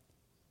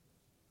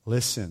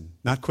 Listen.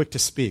 Not quick to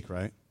speak,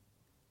 right?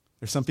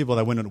 There's some people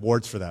that win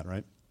awards for that,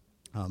 right?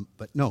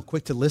 But no,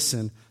 quick to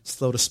listen,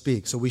 slow to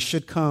speak. So we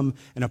should come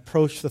and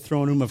approach the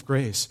throne room of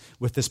grace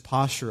with this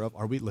posture of,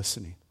 are we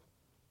listening?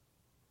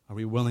 Are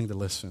we willing to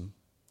listen?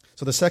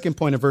 So the second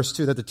point of verse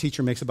 2 that the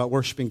teacher makes about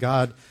worshiping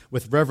God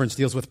with reverence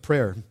deals with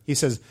prayer. He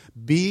says,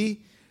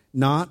 be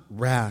not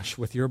rash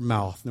with your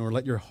mouth, nor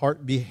let your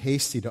heart be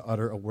hasty to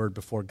utter a word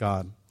before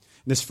God. And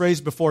this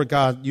phrase before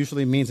God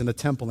usually means in the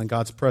temple in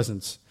God's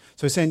presence.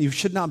 So he's saying you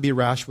should not be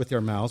rash with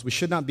your mouths. We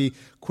should not be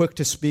quick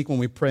to speak when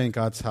we pray in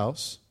God's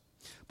house.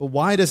 But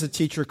why does the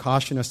teacher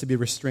caution us to be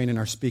restrained in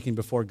our speaking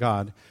before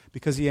God?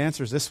 Because he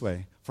answers this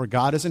way, for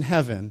God is in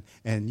heaven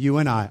and you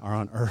and I are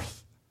on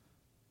earth.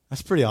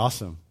 That's pretty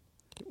awesome.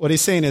 What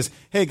he's saying is,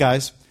 hey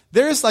guys,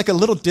 there's like a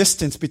little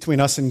distance between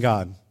us and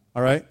God,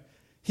 all right?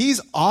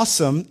 He's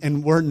awesome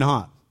and we're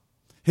not.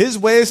 His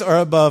ways are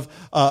above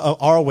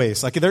our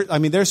ways.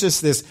 There's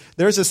just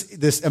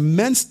this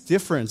immense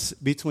difference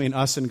between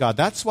us and God.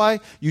 That's why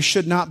you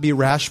should not be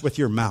rash with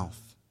your mouth.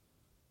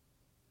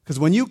 Because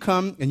when you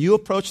come and you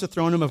approach the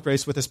throne room of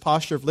grace with this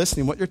posture of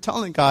listening, what you're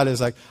telling God is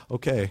like,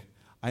 okay,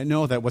 I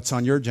know that what's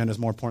on your agenda is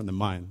more important than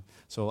mine.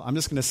 So I'm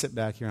just going to sit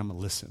back here and I'm going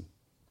to listen.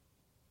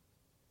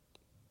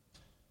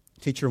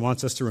 Teacher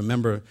wants us to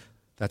remember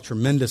that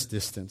tremendous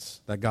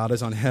distance, that God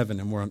is on heaven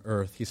and we're on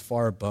earth. He's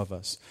far above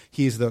us.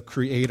 He's the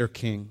creator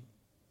king.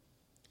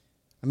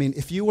 I mean,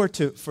 if you were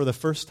to, for the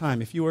first time,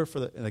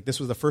 this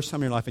was the first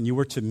time in your life and you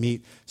were to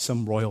meet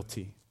some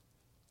royalty,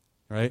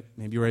 right?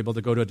 Maybe you were able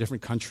to go to a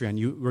different country and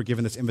you were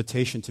given this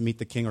invitation to meet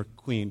the king or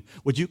queen.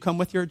 Would you come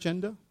with your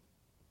agenda?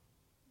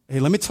 Hey,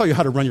 let me tell you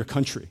how to run your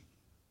country.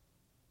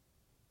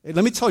 Hey,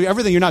 let me tell you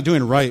everything you're not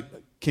doing right,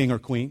 king or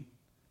queen.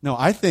 No,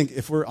 I think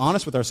if we're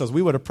honest with ourselves,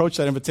 we would approach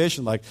that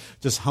invitation like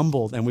just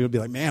humbled, and we would be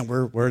like, man,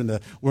 we're in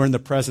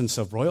the presence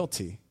of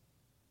royalty.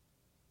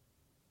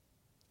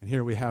 And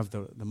here we have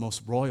the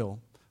most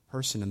royal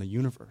person in the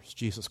universe,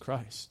 Jesus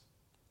Christ.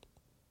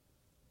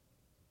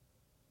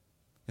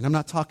 And I'm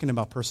not talking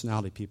about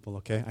personality, people,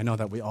 okay? I know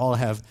that we all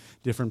have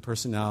different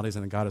personalities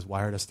and that God has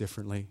wired us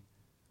differently.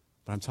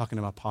 But I'm talking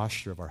about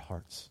posture of our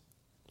hearts.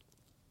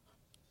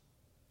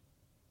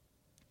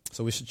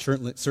 So we should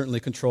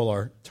certainly control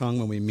our tongue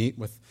when we meet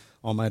with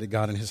Almighty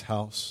God in his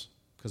house,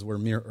 because we're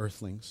mere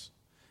earthlings.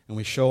 And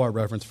we show our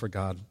reverence for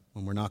God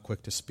when we're not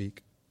quick to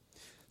speak.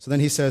 So then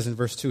he says in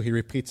verse 2, he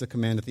repeats the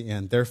command at the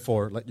end,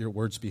 therefore let your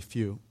words be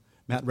few.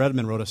 Matt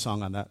Redman wrote a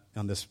song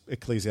on this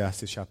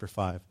Ecclesiastes chapter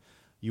 5.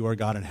 You are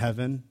God in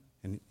heaven,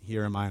 and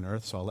here am I on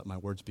earth, so I'll let my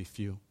words be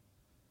few.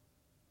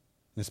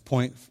 And his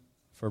point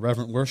for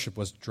reverent worship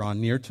was draw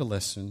near to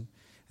listen,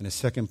 and his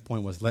second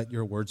point was let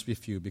your words be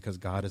few, because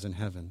God is in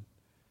heaven.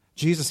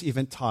 Jesus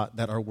even taught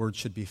that our words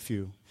should be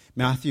few.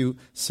 Matthew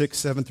 6,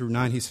 7 through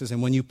 9, he says,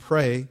 and when you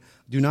pray,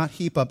 do not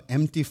heap up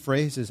empty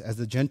phrases as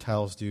the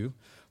Gentiles do,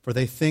 for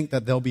they think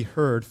that they'll be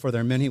heard for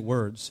their many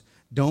words.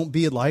 Don't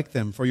be like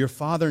them, for your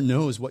Father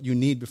knows what you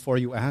need before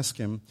you ask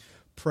him.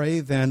 Pray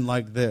then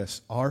like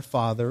this, our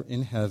Father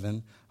in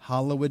heaven,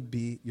 hallowed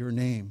be your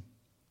name.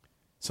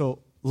 So,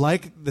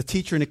 like the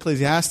teacher in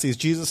Ecclesiastes,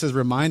 Jesus is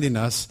reminding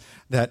us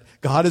that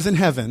God is in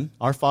heaven,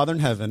 our Father in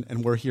heaven,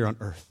 and we're here on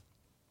earth.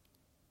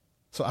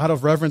 So out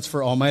of reverence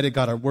for Almighty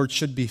God, our words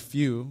should be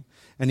few.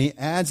 And he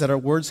adds that our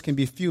words can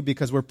be few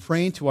because we're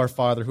praying to our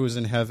Father who is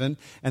in heaven.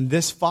 And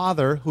this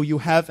Father who you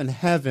have in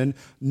heaven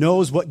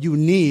knows what you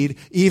need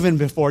even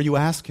before you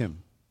ask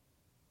him.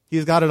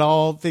 He's got it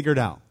all figured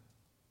out.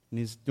 And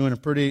he's doing a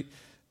pretty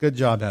good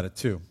job at it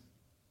too.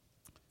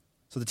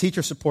 So the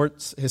teacher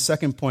supports his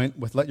second point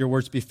with let your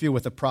words be few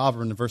with a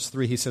proverb in verse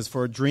 3. He says,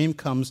 for a dream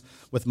comes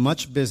with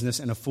much business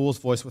and a fool's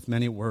voice with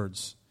many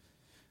words.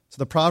 So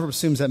the proverb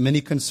assumes that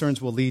many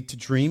concerns will lead to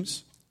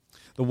dreams.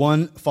 The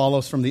one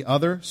follows from the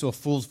other, so a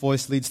fool's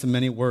voice leads to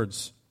many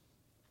words.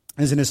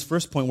 As in his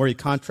first point where he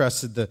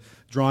contrasted the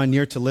drawing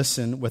near to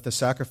listen with the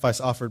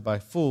sacrifice offered by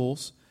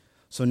fools,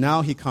 So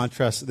now he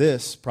contrasts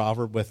this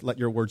proverb with, let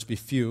your words be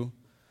few,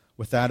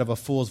 with that of a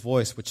fool's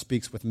voice, which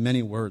speaks with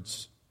many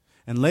words.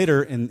 And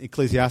later in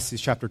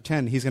Ecclesiastes chapter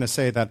 10, he's going to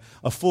say that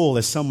a fool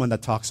is someone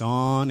that talks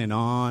on and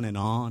on and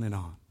on and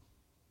on.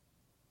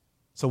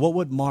 So what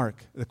would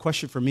mark, the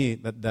question for me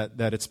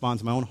that it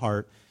spawns in my own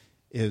heart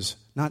is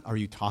not are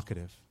you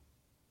talkative,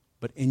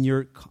 but in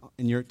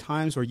your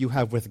times where you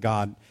have with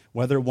God,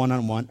 whether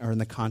one-on-one or in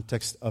the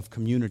context of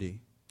community,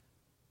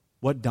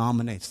 what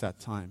dominates that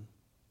time?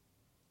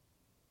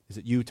 Is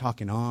it you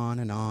talking on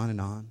and on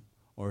and on?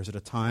 Or is it a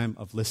time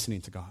of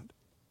listening to God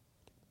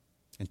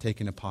and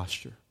taking a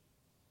posture?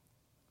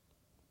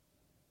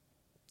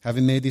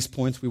 Having made these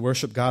points, we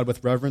worship God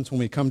with reverence when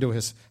we come to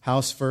his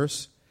house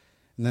first.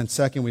 And then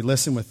second, we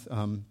listen with,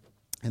 and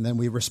then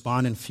we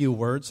respond in few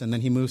words. And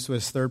then he moves to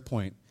his third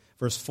point.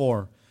 Verse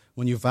 4,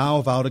 when you vow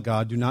a vow to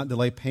God, do not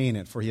delay paying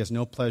it, for he has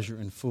no pleasure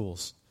in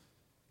fools.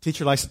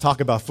 Teacher likes to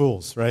talk about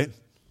fools, right?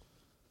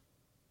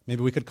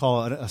 Maybe we could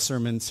call it a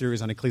sermon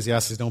series on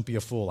Ecclesiastes, Don't Be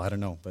a Fool. I don't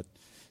know, but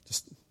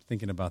just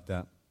thinking about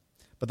that.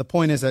 But the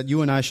point is that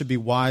you and I should be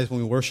wise when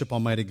we worship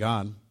Almighty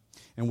God.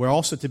 And we're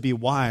also to be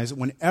wise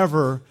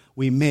whenever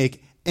we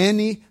make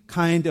any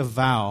kind of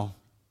vow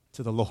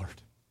to the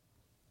Lord.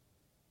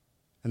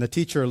 And the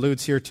teacher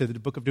alludes here to the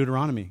book of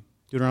Deuteronomy.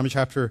 Deuteronomy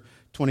chapter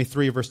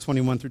 23, verse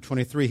 21 through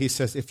 23. He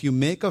says, if you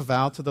make a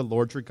vow to the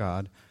Lord your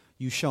God,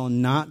 you shall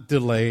not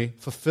delay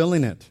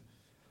fulfilling it.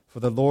 For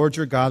the Lord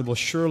your God will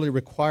surely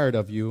require it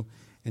of you,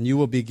 and you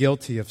will be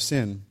guilty of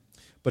sin.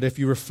 But if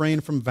you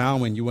refrain from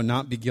vowing, you will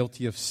not be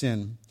guilty of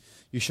sin.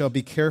 You shall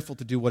be careful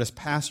to do what is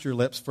past your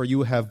lips, for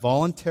you have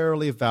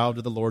voluntarily vowed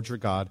to the Lord your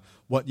God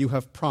what you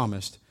have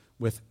promised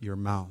with your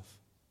mouth.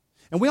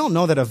 And we all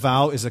know that a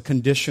vow is a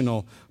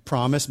conditional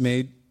promise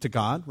made to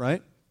God,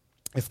 right?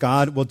 If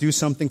God will do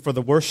something for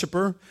the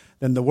worshiper,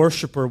 then the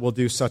worshiper will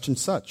do such and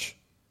such.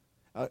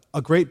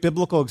 A great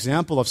biblical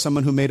example of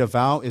someone who made a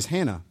vow is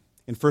Hannah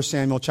in 1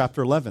 Samuel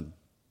chapter 11.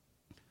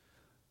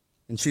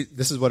 And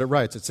this is what it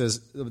writes. It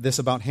says this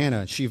about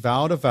Hannah. She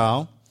vowed a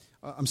vow.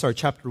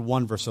 Chapter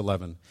 1, verse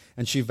 11.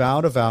 And she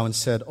vowed a vow and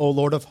said, O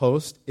Lord of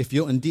hosts, if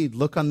you'll indeed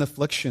look on the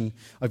affliction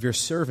of your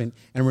servant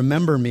and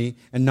remember me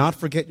and not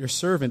forget your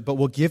servant, but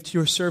will give to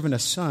your servant a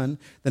son,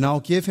 then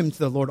I'll give him to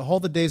the Lord all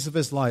the days of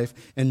his life,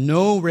 and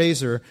no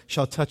razor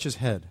shall touch his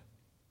head.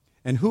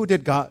 And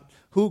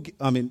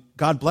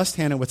God blessed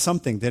Hannah with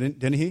something,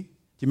 didn't he? Do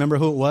you remember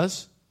who it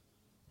was?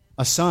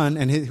 A son.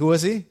 And who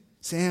was he?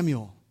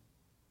 Samuel.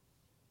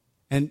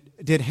 And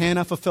did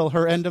Hannah fulfill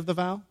her end of the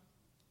vow?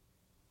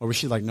 Or was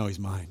she like, no, he's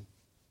mine?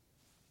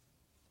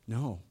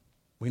 No.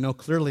 We know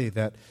clearly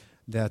that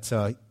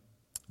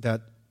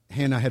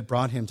Hannah had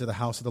brought him to the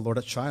house of the Lord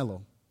at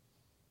Shiloh.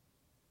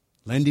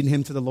 Lending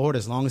him to the Lord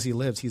as long as he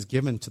lives, he's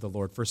given to the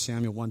Lord. 1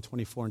 Samuel 1,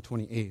 24 and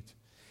 28.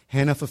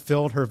 Hannah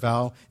fulfilled her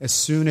vow as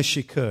soon as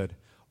she could.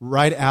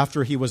 Right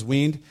after he was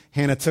weaned,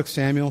 Hannah took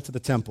Samuel to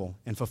the temple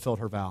and fulfilled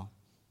her vow.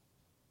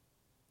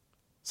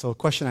 So a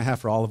question I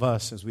have for all of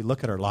us as we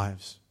look at our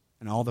lives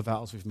and all the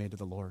vows we've made to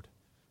the Lord,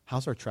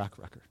 how's our track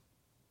record?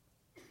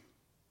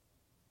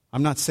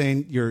 I'm not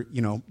saying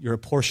you're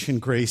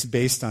apportioned grace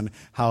based on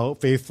how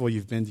faithful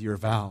you've been to your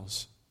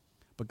vows.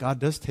 But God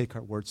does take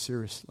our word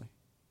seriously.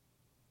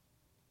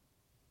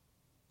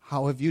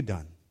 How have you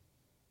done?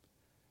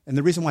 And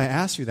the reason why I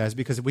ask you that is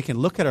because we can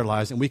look at our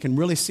lives and we can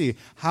really see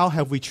how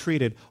have we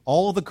treated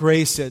all the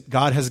grace that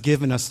God has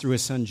given us through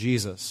his son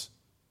Jesus.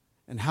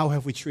 And how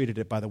have we treated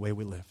it by the way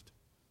we lived?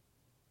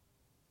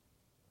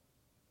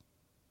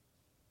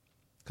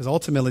 Because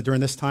ultimately,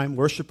 during this time,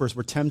 worshipers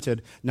were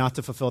tempted not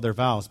to fulfill their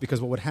vows. Because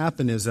what would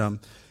happen is,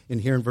 in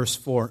verse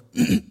 4,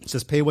 it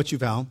says, pay what you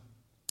vow.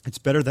 It's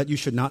better that you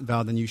should not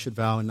vow than you should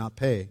vow and not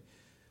pay.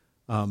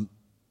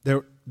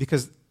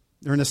 Because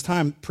during this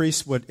time,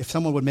 priests would, if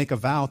someone would make a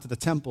vow to the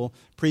temple,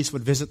 priests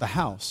would visit the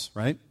house,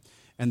 right?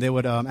 And they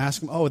would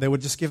ask them, they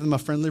would just give them a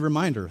friendly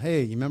reminder.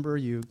 Hey, you remember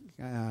you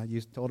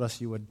told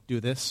us you would do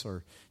this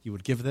or you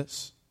would give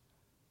this?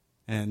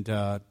 And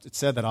it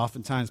said that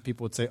oftentimes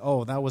people would say,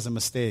 that was a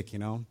mistake,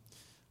 It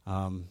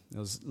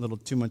was a little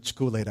too much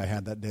Kool-Aid I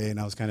had that day, and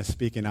I was kind of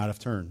speaking out of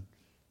turn,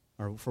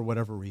 or for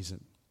whatever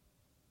reason.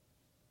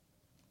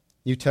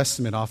 New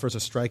Testament offers a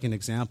striking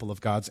example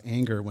of God's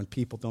anger when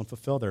people don't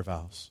fulfill their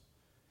vows.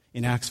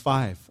 In Acts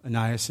 5,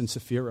 Ananias and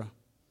Sapphira.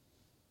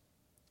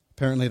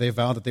 Apparently they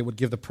vowed that they would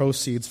give the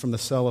proceeds from the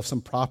sale of some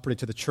property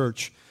to the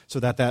church so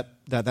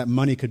that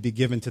money could be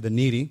given to the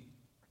needy.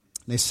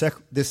 They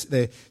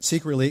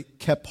secretly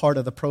kept part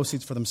of the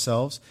proceeds for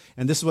themselves.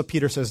 And this is what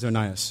Peter says to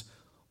Ananias.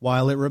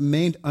 While it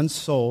remained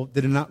unsold,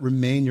 did it not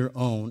remain your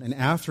own? And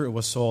after it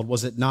was sold,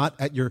 was it not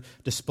at your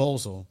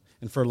disposal?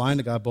 And for lying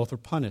to God, both were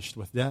punished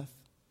with death.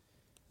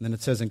 And then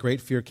it says, and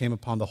great fear came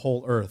upon the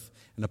whole earth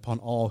and upon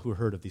all who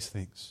heard of these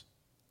things.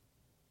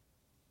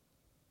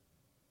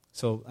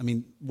 So,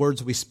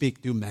 words we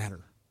speak do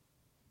matter.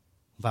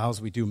 Vows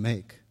we do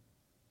make.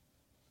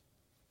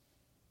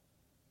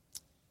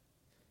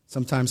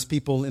 Sometimes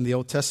people in the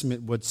Old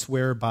Testament would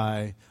swear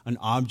by an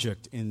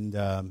object.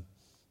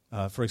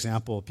 For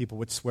example, people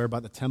would swear by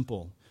the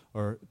temple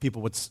or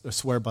people would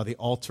swear by the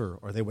altar,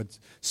 or they would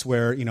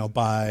swear,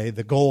 by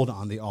the gold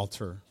on the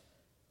altar.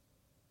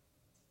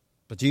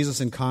 But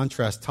Jesus, in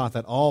contrast, taught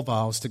that all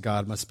vows to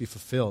God must be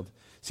fulfilled.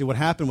 See, what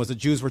happened was the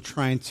Jews were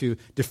trying to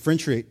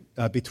differentiate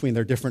between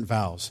their different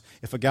vows.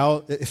 If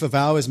a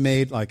vow is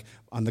made like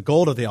on the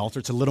gold of the altar,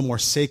 it's a little more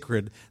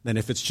sacred than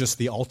if it's just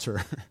the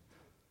altar.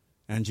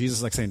 And Jesus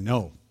is like saying,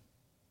 no,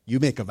 you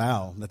make a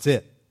vow, that's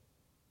it.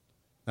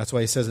 That's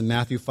why he says in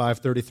Matthew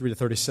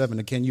 5:33-37,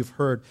 again, you've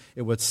heard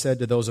it was said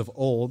to those of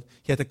old.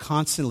 He had to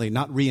constantly,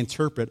 not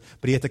reinterpret,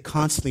 but he had to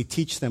constantly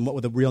teach them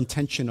what the real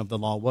intention of the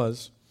law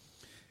was.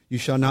 You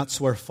shall not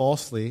swear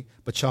falsely,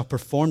 but shall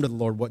perform to the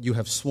Lord what you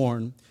have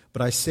sworn.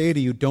 But I say to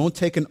you, don't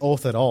take an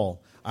oath at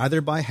all, either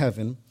by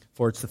heaven,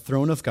 for it's the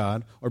throne of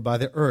God, or by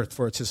the earth,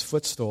 for it's his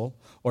footstool,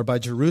 or by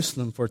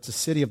Jerusalem, for it's the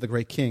city of the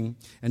great king.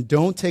 And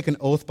don't take an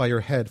oath by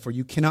your head, for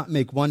you cannot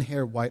make one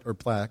hair white or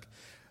black.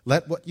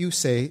 Let what you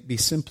say be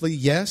simply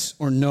yes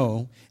or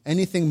no.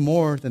 Anything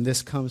more than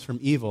this comes from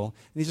evil.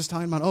 And he's just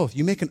talking about oath.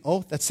 You make an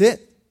oath, that's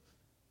it.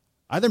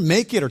 Either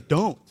make it or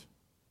don't.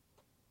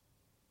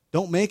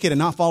 Don't make it and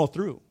not follow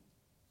through.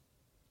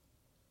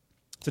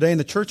 Today in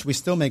the church, we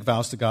still make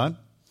vows to God.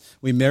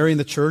 We marry in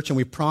the church and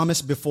we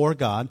promise before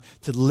God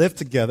to live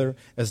together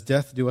as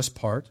death do us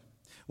part.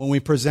 When we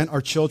present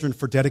our children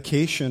for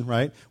dedication,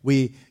 right,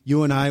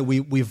 you and I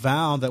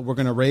vow that we're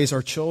going to raise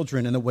our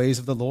children in the ways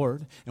of the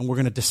Lord and we're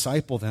going to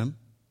disciple them.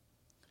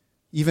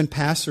 Even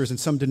pastors in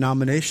some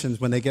denominations,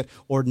 when they get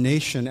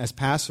ordination as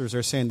pastors,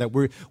 are saying that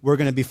we're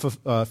going to be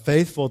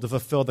faithful to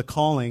fulfill the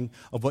calling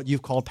of what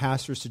you've called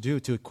pastors to do,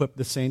 to equip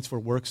the saints for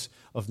works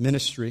of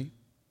ministry.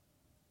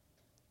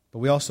 But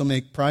we also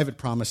make private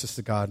promises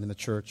to God in the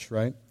church,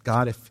 right?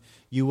 God, if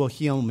you will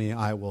heal me,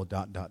 I will ...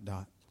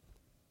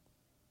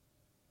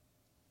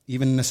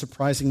 Even in a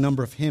surprising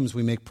number of hymns,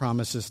 we make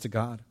promises to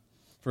God.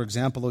 For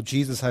example, O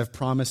Jesus, I have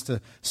promised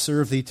to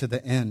serve thee to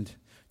the end.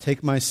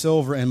 Take my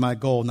silver and my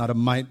gold, not a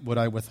mite would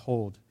I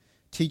withhold.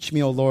 Teach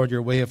me, O Lord,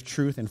 your way of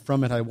truth, and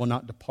from it I will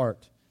not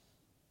depart.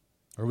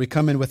 Or we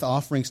come in with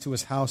offerings to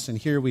his house, and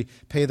here we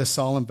pay the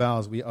solemn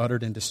vows we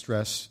uttered in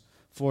distress.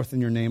 Forth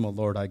in your name, O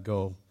Lord, I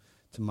go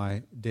to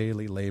my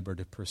daily labor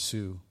to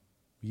pursue.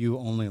 You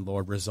only,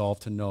 Lord,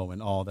 resolve to know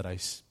in all that I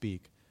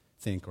speak,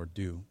 think, or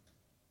do.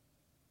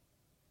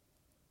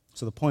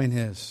 So the point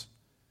is,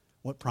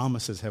 what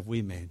promises have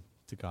we made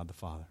to God the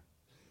Father?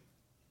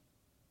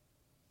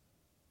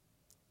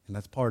 And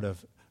that's part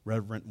of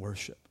reverent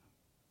worship.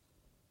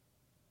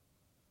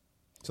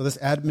 So this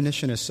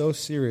admonition is so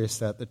serious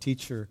that the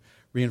teacher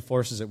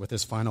reinforces it with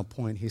his final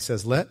point. He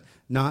says, let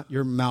not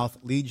your mouth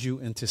lead you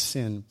into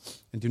sin,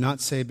 and do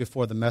not say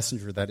before the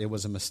messenger that it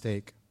was a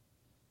mistake.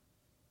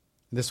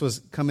 And this was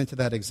coming to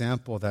that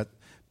example that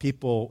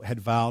people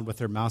had vowed with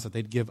their mouths that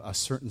they'd give a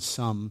certain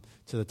sum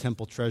to the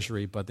temple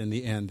treasury, but in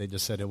the end they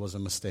just said it was a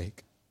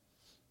mistake.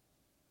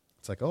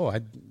 It's like, I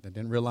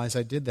didn't realize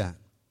I did that.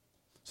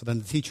 So then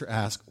the teacher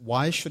asked,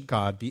 why should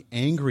God be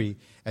angry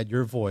at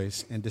your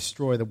voice and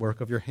destroy the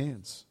work of your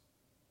hands?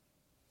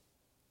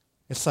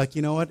 It's like,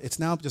 you know what? It's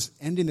now just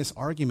ending this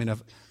argument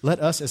of let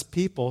us as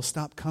people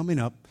stop coming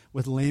up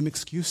with lame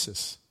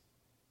excuses.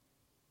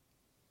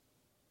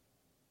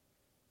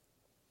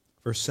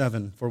 Verse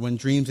 7, for when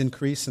dreams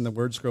increase and the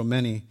words grow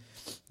many,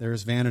 there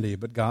is vanity,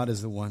 but God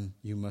is the one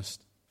you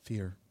must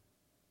fear.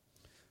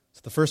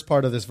 So the first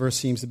part of this verse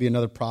seems to be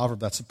another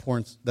proverb that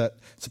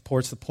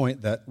supports the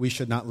point that we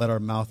should not let our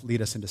mouth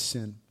lead us into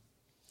sin.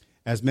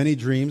 As many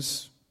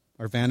dreams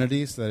are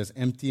vanities, that is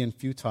empty and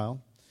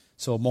futile,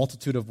 so a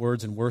multitude of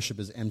words in worship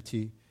is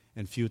empty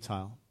and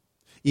futile.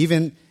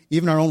 Even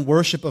our own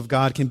worship of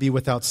God can be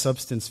without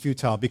substance,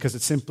 futile, because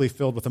it's simply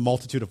filled with a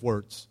multitude of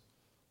words.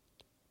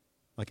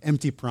 Like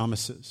empty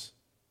promises,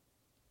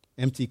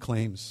 empty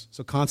claims.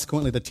 So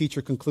consequently, the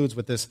teacher concludes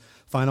with this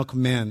final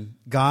command.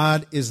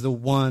 God is the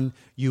one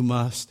you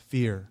must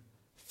fear.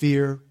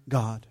 Fear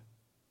God.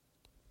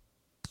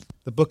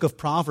 The book of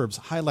Proverbs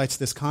highlights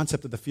this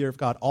concept of the fear of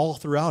God all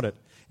throughout it.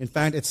 In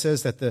fact, it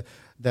says that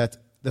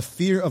the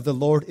fear of the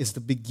Lord is the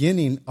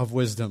beginning of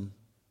wisdom.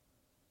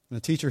 And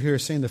the teacher here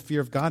is saying the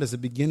fear of God is the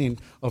beginning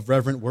of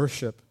reverent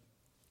worship.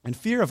 And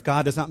fear of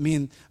God does not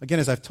mean, again,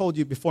 as I've told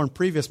you before in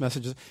previous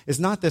messages, is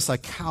not this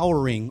like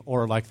cowering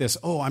or like this,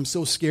 I'm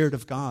so scared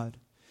of God.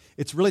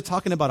 It's really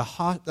talking about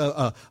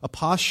a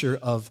posture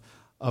of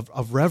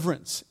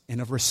reverence and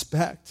of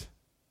respect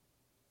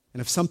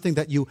and of something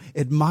that you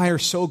admire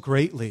so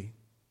greatly.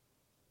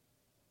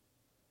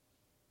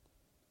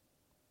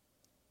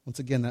 Once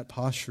again, that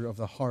posture of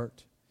the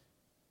heart.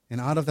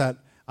 And out of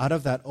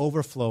that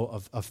overflow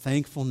of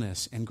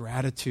thankfulness and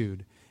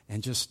gratitude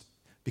and just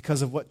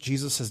because of what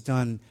Jesus has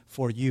done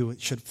for you,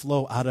 it should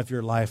flow out of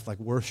your life like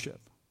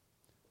worship.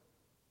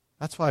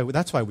 That's why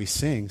we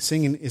sing.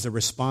 Singing is a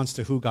response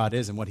to who God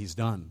is and what he's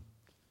done.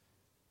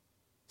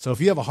 So if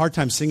you have a hard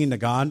time singing to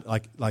God,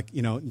 like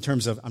in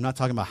terms of, I'm not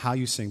talking about how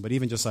you sing, but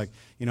even just like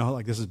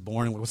this is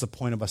boring, what's the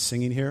point of us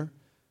singing here?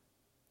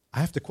 I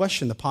have to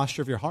question the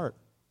posture of your heart.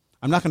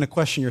 I'm not going to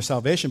question your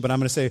salvation, but I'm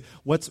going to say,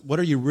 what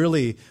are you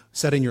really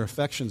setting your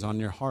affections on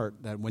in your heart,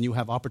 that when you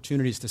have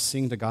opportunities to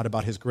sing to God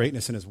about his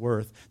greatness and his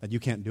worth, that you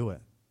can't do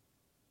it?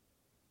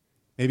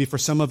 Maybe for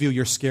some of you,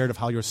 you're scared of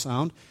how you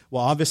sound.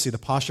 Well, obviously, the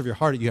posture of your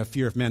heart, you have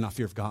fear of men, not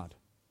fear of God.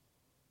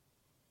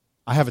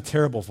 I have a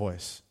terrible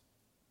voice,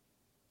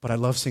 but I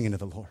love singing to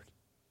the Lord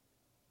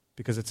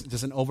because it's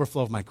just an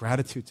overflow of my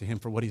gratitude to him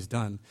for what he's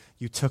done.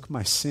 You took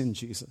my sin,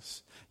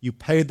 Jesus. You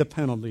paid the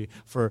penalty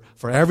for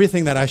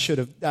everything that I should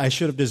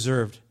have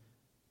deserved.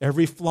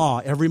 Every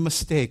flaw, every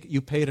mistake,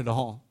 you paid it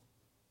all.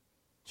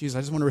 Jesus,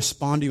 I just want to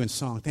respond to you in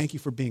song. Thank you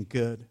for being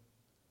good.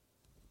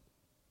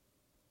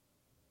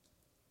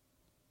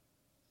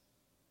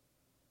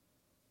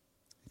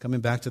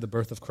 Coming back to the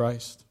birth of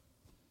Christ.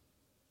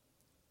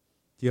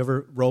 Do you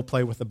ever role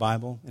play with the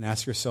Bible and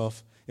ask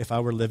yourself, if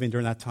I were living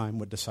during that time,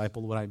 what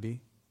disciple would I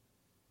be?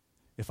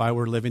 If I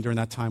were living during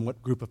that time,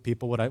 what group of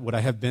people would I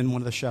have been?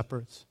 One of the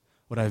shepherds?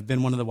 Would I have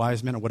been one of the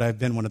wise men, or would I have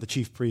been one of the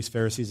chief priests,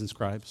 Pharisees, and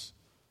scribes?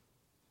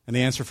 And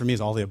the answer for me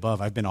is all the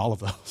above. I've been all of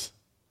those.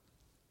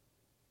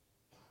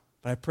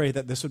 But I pray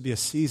that this would be a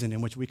season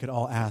in which we could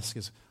all ask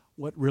is,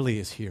 what really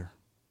is here?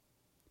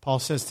 Paul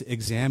says to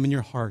examine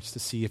your hearts to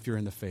see if you're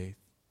in the faith.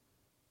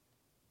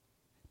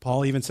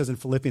 Paul even says in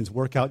Philippians,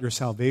 work out your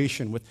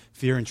salvation with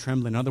fear and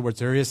trembling. In other words,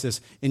 there is this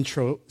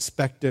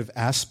introspective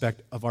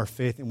aspect of our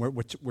faith, and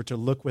we're to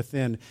look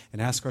within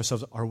and ask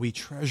ourselves, are we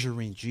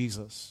treasuring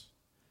Jesus?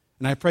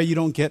 And I pray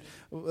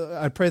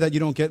that you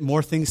don't get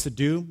more things to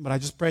do, but I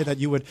just pray that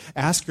you would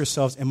ask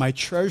yourselves, am I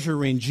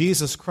treasuring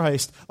Jesus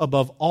Christ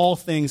above all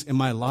things in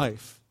my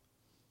life?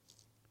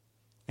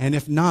 And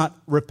if not,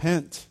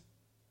 repent.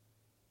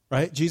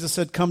 Right? Jesus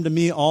said, come to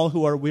me, all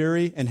who are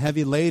weary and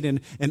heavy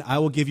laden, and I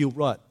will give you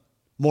what?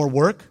 More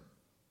work?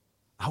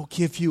 I will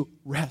give you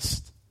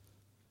rest.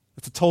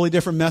 It's a totally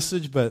different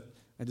message, but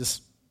I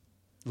just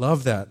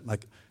love that.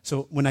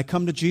 So when I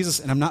come to Jesus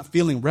and I'm not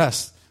feeling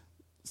rest,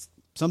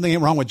 something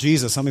ain't wrong with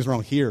Jesus, something's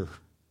wrong here.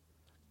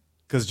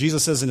 Because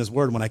Jesus says in his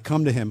word, when I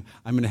come to him,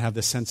 I'm going to have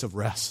this sense of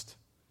rest.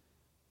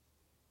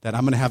 That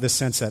I'm going to have this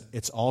sense that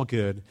it's all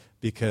good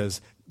because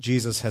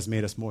Jesus has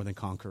made us more than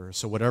conquerors.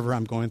 So whatever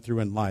I'm going through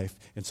in life,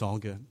 it's all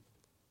good.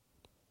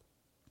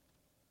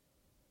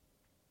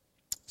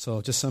 So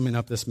just summing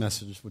up this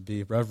message would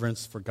be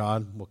reverence for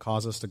God will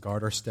cause us to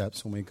guard our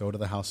steps when we go to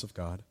the house of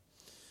God.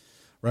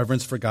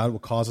 Reverence for God will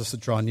cause us to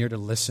draw near to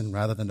listen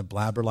rather than to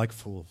blabber like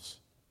fools.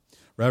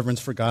 Reverence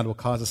for God will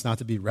cause us not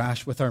to be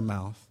rash with our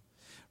mouth.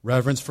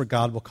 Reverence for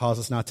God will cause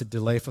us not to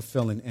delay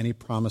fulfilling any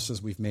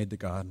promises we've made to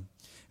God.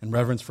 And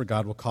reverence for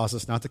God will cause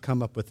us not to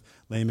come up with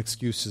lame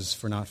excuses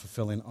for not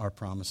fulfilling our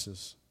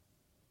promises.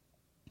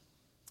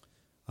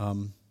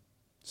 So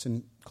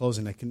in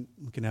closing,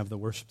 we can have the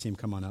worship team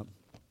come on up.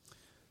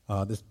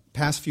 This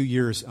past few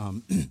years,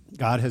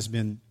 God has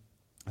been,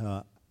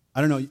 I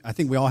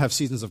think we all have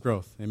seasons of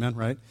growth, amen,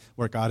 right?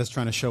 Where God is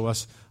trying to show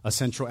us a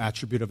central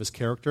attribute of his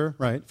character,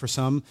 right? For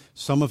some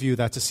of you,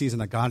 that's a season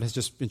that God has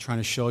just been trying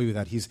to show you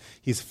that he's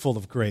full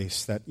of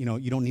grace, that, you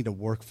don't need to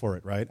work for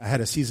it, right? I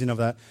had a season of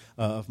that,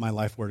 of my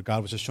life where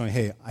God was just showing,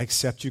 hey, I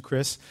accept you,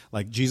 Chris.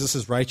 Like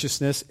Jesus'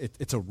 righteousness,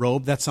 it's a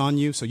robe that's on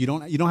you, so you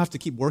don't have to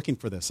keep working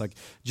for this. Like,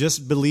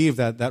 just believe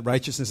that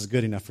righteousness is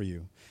good enough for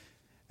you.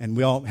 And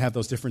we all have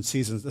those different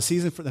seasons. The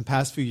season for the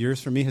past few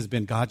years for me has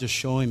been God just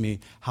showing me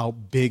how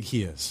big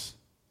he is.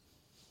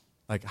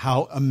 Like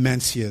how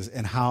immense he is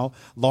and how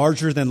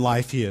larger than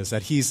life he is,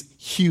 that he's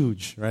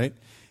huge, right?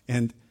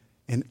 And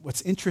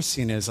what's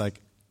interesting is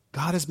like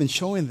God has been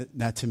showing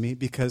that to me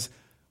because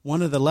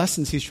one of the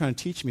lessons he's trying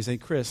to teach me is saying,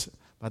 Chris,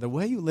 by the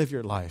way you live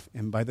your life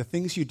and by the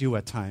things you do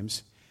at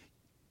times,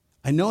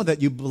 I know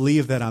that you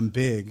believe that I'm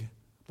big,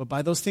 but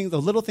by those things, the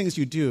little things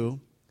you do,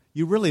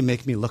 you really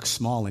make me look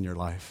small in your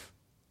life.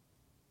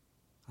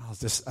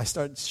 I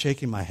started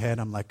shaking my head.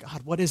 I'm like,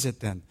 God, what is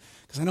it then?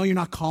 Because I know you're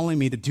not calling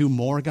me to do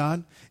more,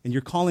 God, and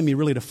you're calling me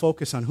really to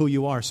focus on who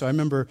you are. So I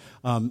remember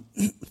a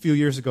few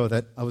years ago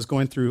that I was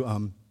going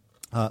through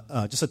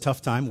just a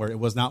tough time where it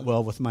was not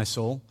well with my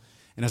soul.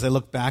 And as I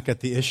look back at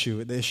the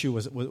issue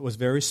was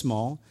very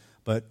small.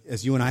 But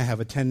as you and I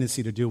have a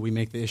tendency to do, we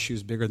make the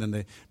issues bigger than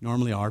they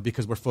normally are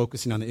because we're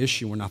focusing on the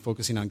issue. We're not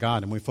focusing on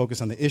God. And when we focus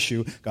on the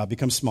issue, God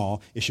becomes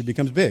small. Issue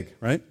becomes big,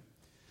 right?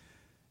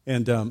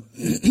 And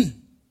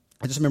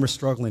I just remember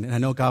struggling, and I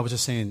know God was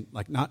just saying,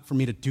 like, not for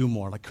me to do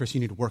more. Like, Chris,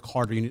 you need to work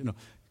harder.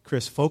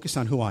 Chris, focus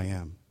on who I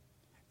am.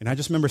 And I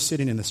just remember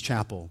sitting in this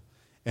chapel,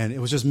 and it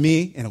was just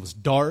me, and it was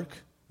dark.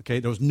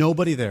 Okay, there was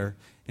nobody there,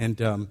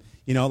 and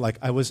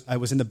I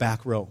was in the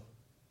back row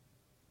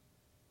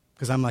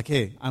because I'm like,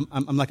 hey,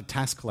 I'm like a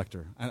tax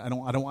collector. I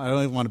don't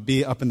even want to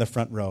be up in the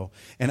front row.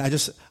 And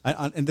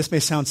and this may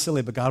sound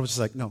silly, but God was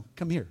just like, no,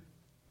 come here.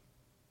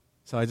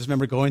 So I just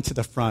remember going to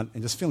the front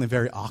and just feeling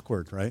very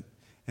awkward, right?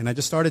 And I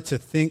just started to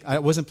think, I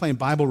wasn't playing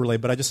Bible Relay,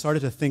 but I just started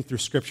to think through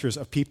scriptures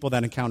of people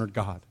that encountered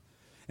God.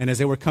 And as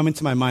they were coming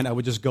to my mind, I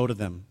would just go to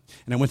them.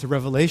 And I went to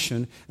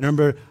Revelation,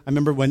 and I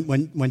remember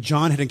when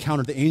John had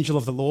encountered the angel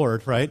of the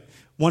Lord, right?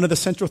 One of the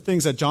central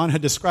things that John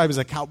had described is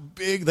like how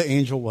big the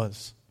angel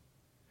was.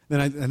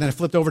 then I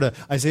flipped over to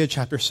Isaiah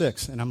chapter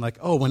 6, and I'm like,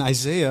 oh, when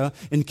Isaiah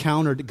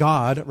encountered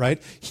God,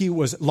 right, he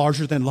was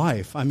larger than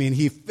life. I mean,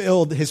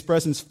 his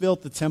presence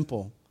filled the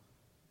temple.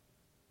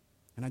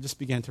 And I just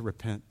began to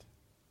repent.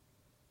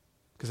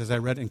 Because as I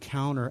read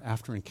encounter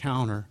after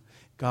encounter,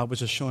 God was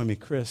just showing me,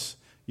 Chris,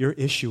 your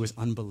issue is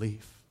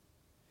unbelief.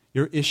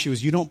 Your issue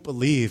is you don't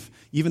believe,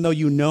 even though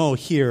you know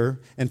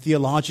here and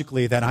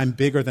theologically that I'm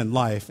bigger than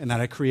life and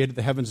that I created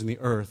the heavens and the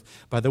earth.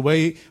 By the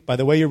way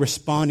you're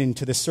responding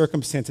to this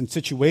circumstance and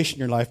situation in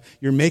your life,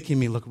 you're making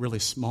me look really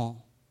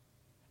small.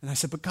 And I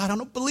said, but God, I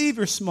don't believe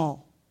you're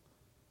small.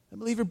 I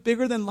believe you're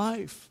bigger than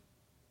life.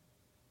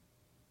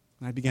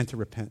 And I began to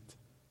repent.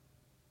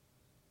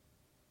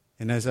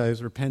 And as I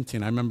was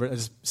repenting, I remember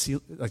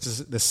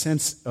the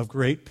sense of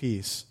great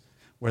peace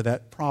where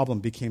that problem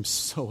became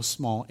so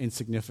small,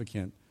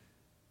 insignificant,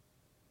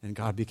 and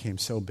God became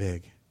so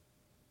big.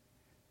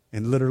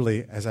 And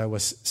literally, as I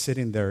was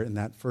sitting there in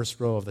that first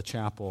row of the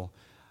chapel,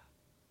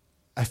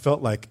 I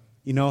felt like,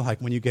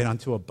 like when you get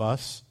onto a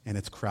bus and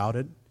it's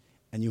crowded,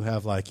 and you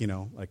have like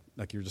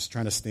you're just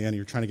trying to stand, and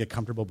you're trying to get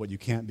comfortable, but you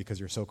can't because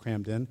you're so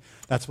crammed in.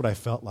 That's what I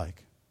felt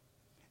like.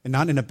 And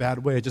not in a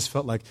bad way. It just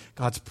felt like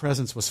God's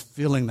presence was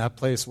filling that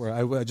place where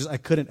I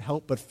couldn't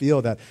help but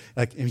feel that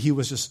he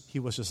was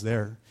just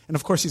there. And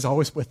of course, he's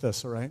always with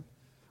us, all right?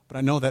 But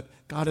I know that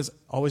God is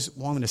always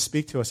wanting to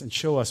speak to us and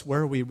show us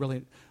where are we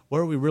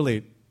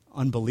really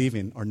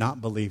unbelieving or not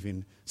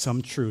believing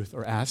some truth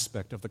or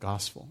aspect of the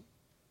gospel.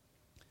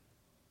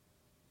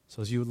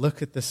 So as you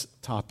look at this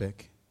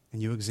topic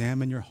and you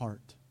examine your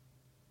heart,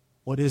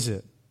 what is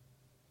it?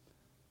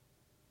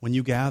 When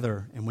you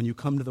gather and when you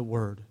come to the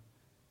Word,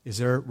 is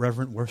there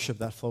reverent worship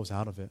that flows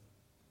out of it?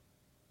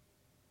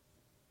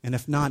 And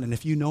if not, and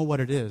if you know what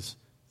it is,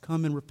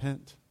 come and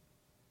repent.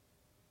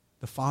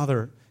 The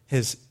Father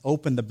has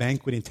opened the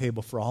banqueting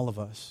table for all of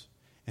us.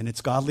 And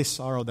it's godly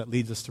sorrow that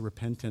leads us to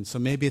repentance. So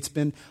maybe it's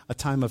been a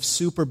time of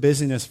super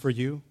busyness for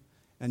you,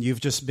 and you've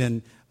just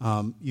been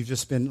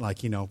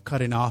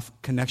cutting off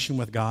connection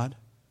with God.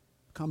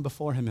 Come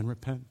before Him and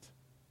repent.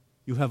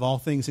 You have all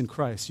things in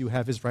Christ. You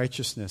have His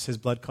righteousness. His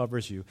blood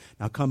covers you.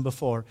 Now come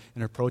before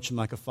and approach Him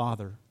like a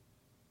father.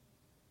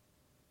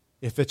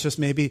 If it's just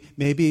maybe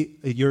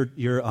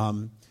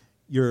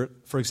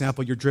for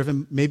example, you're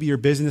driven, maybe your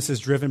business is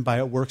driven by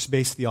a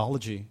works-based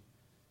theology.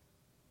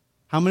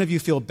 How many of you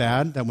feel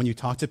bad that when you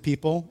talk to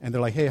people and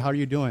they're like, hey, how are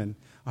you doing?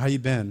 How you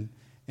been?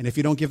 And if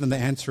you don't give them the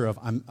answer of,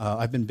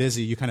 I've been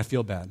busy, you kind of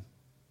feel bad.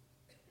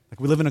 Like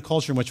we live in a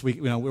culture in which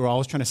we're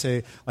always trying to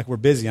say, like, we're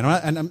busy.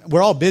 And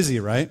we're all busy,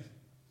 right?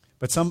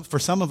 But for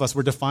some of us,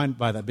 we're defined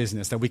by that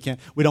busyness, that we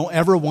don't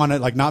ever want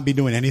to not be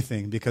doing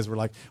anything because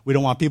we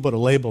don't want people to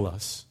label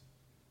us.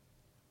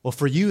 Well,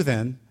 for you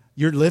then,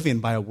 you're living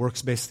by a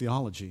works-based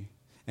theology,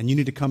 and you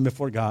need to come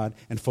before God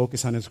and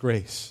focus on His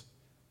grace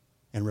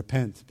and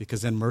repent,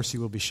 because then mercy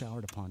will be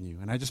showered upon you.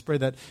 And I just pray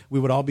that we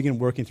would all begin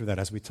working through that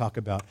as we talk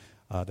about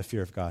the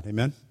fear of God.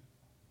 Amen?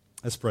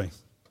 Let's pray.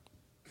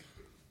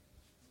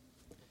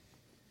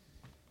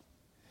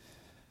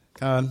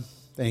 God,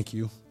 thank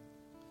you.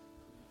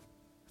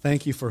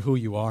 Thank you for who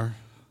you are.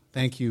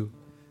 Thank you.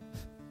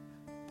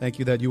 Thank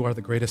you that you are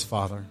the greatest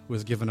Father who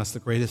has given us the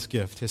greatest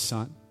gift, His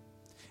Son.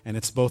 And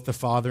it's both the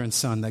Father and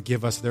Son that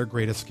give us their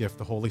greatest gift,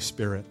 the Holy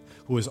Spirit,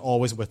 who is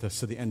always with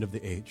us to the end of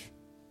the age.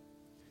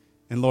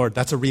 And Lord,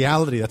 that's a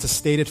reality. That's a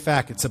stated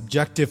fact. It's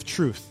objective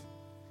truth.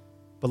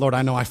 But Lord,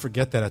 I know I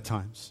forget that at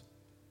times.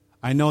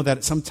 I know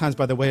that sometimes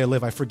by the way I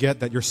live, I forget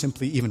that you're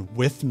simply even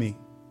with me.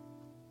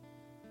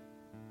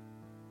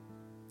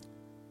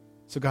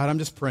 So God, I'm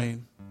just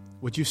praying.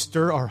 Would you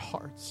stir our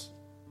hearts?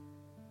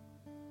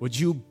 Would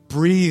you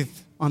breathe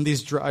on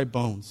these dry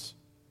bones?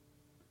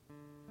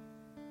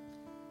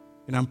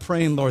 And I'm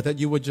praying, Lord, that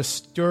you would just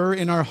stir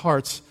in our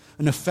hearts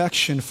an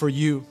affection for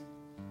you.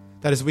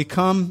 That as we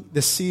come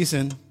this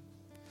season,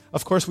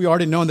 of course, we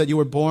already know that you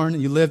were born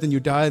and you lived and you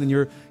died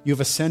and you've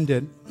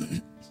ascended.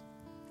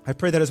 I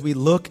pray that as we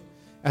look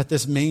at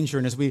this manger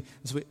and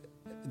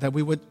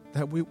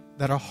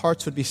that our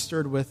hearts would be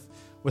stirred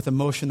with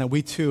emotion, that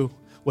we too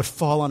would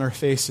fall on our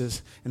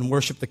faces and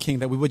worship the King,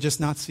 that we would just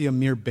not see a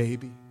mere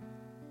baby,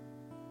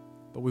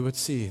 but we would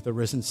see the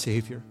risen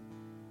Savior.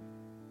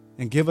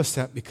 And give us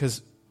that,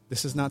 because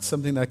this is not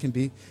something that can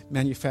be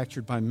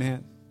manufactured by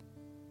man.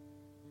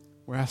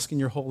 We're asking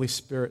your Holy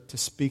Spirit to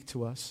speak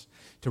to us,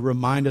 to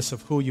remind us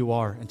of who you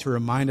are, and to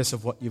remind us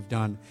of what you've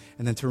done,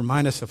 and then to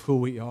remind us of who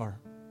we are.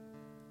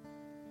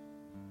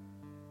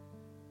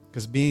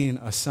 Because being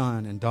a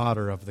son and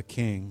daughter of the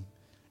King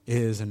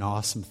is an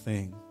awesome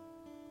thing.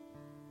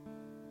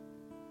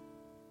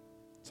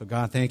 So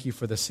God, thank you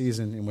for the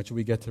season in which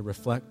we get to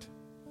reflect.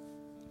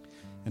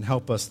 And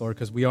help us, Lord,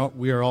 because we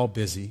are all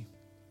busy.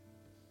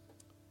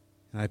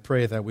 And I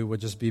pray that we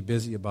would just be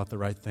busy about the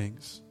right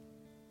things.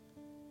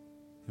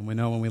 And we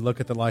know when we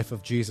look at the life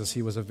of Jesus,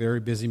 he was a very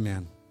busy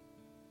man.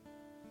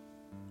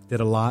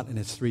 Did a lot in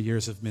his 3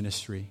 years of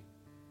ministry.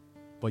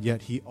 But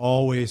yet he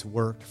always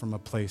worked from a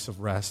place of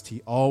rest.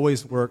 He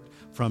always worked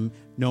from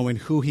knowing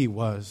who he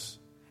was.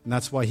 And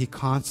that's why he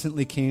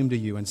constantly came to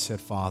you and said,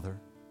 Father.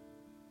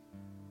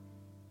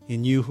 He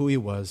knew who he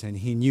was, and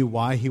he knew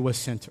why he was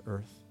sent to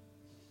earth.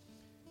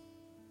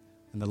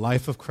 And the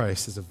life of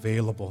Christ is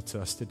available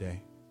to us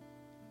today.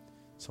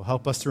 So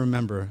help us to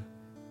remember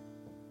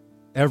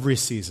every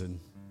season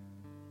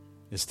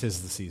is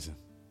 'tis the season.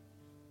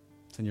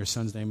 It's in your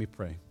Son's name we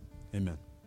pray. Amen.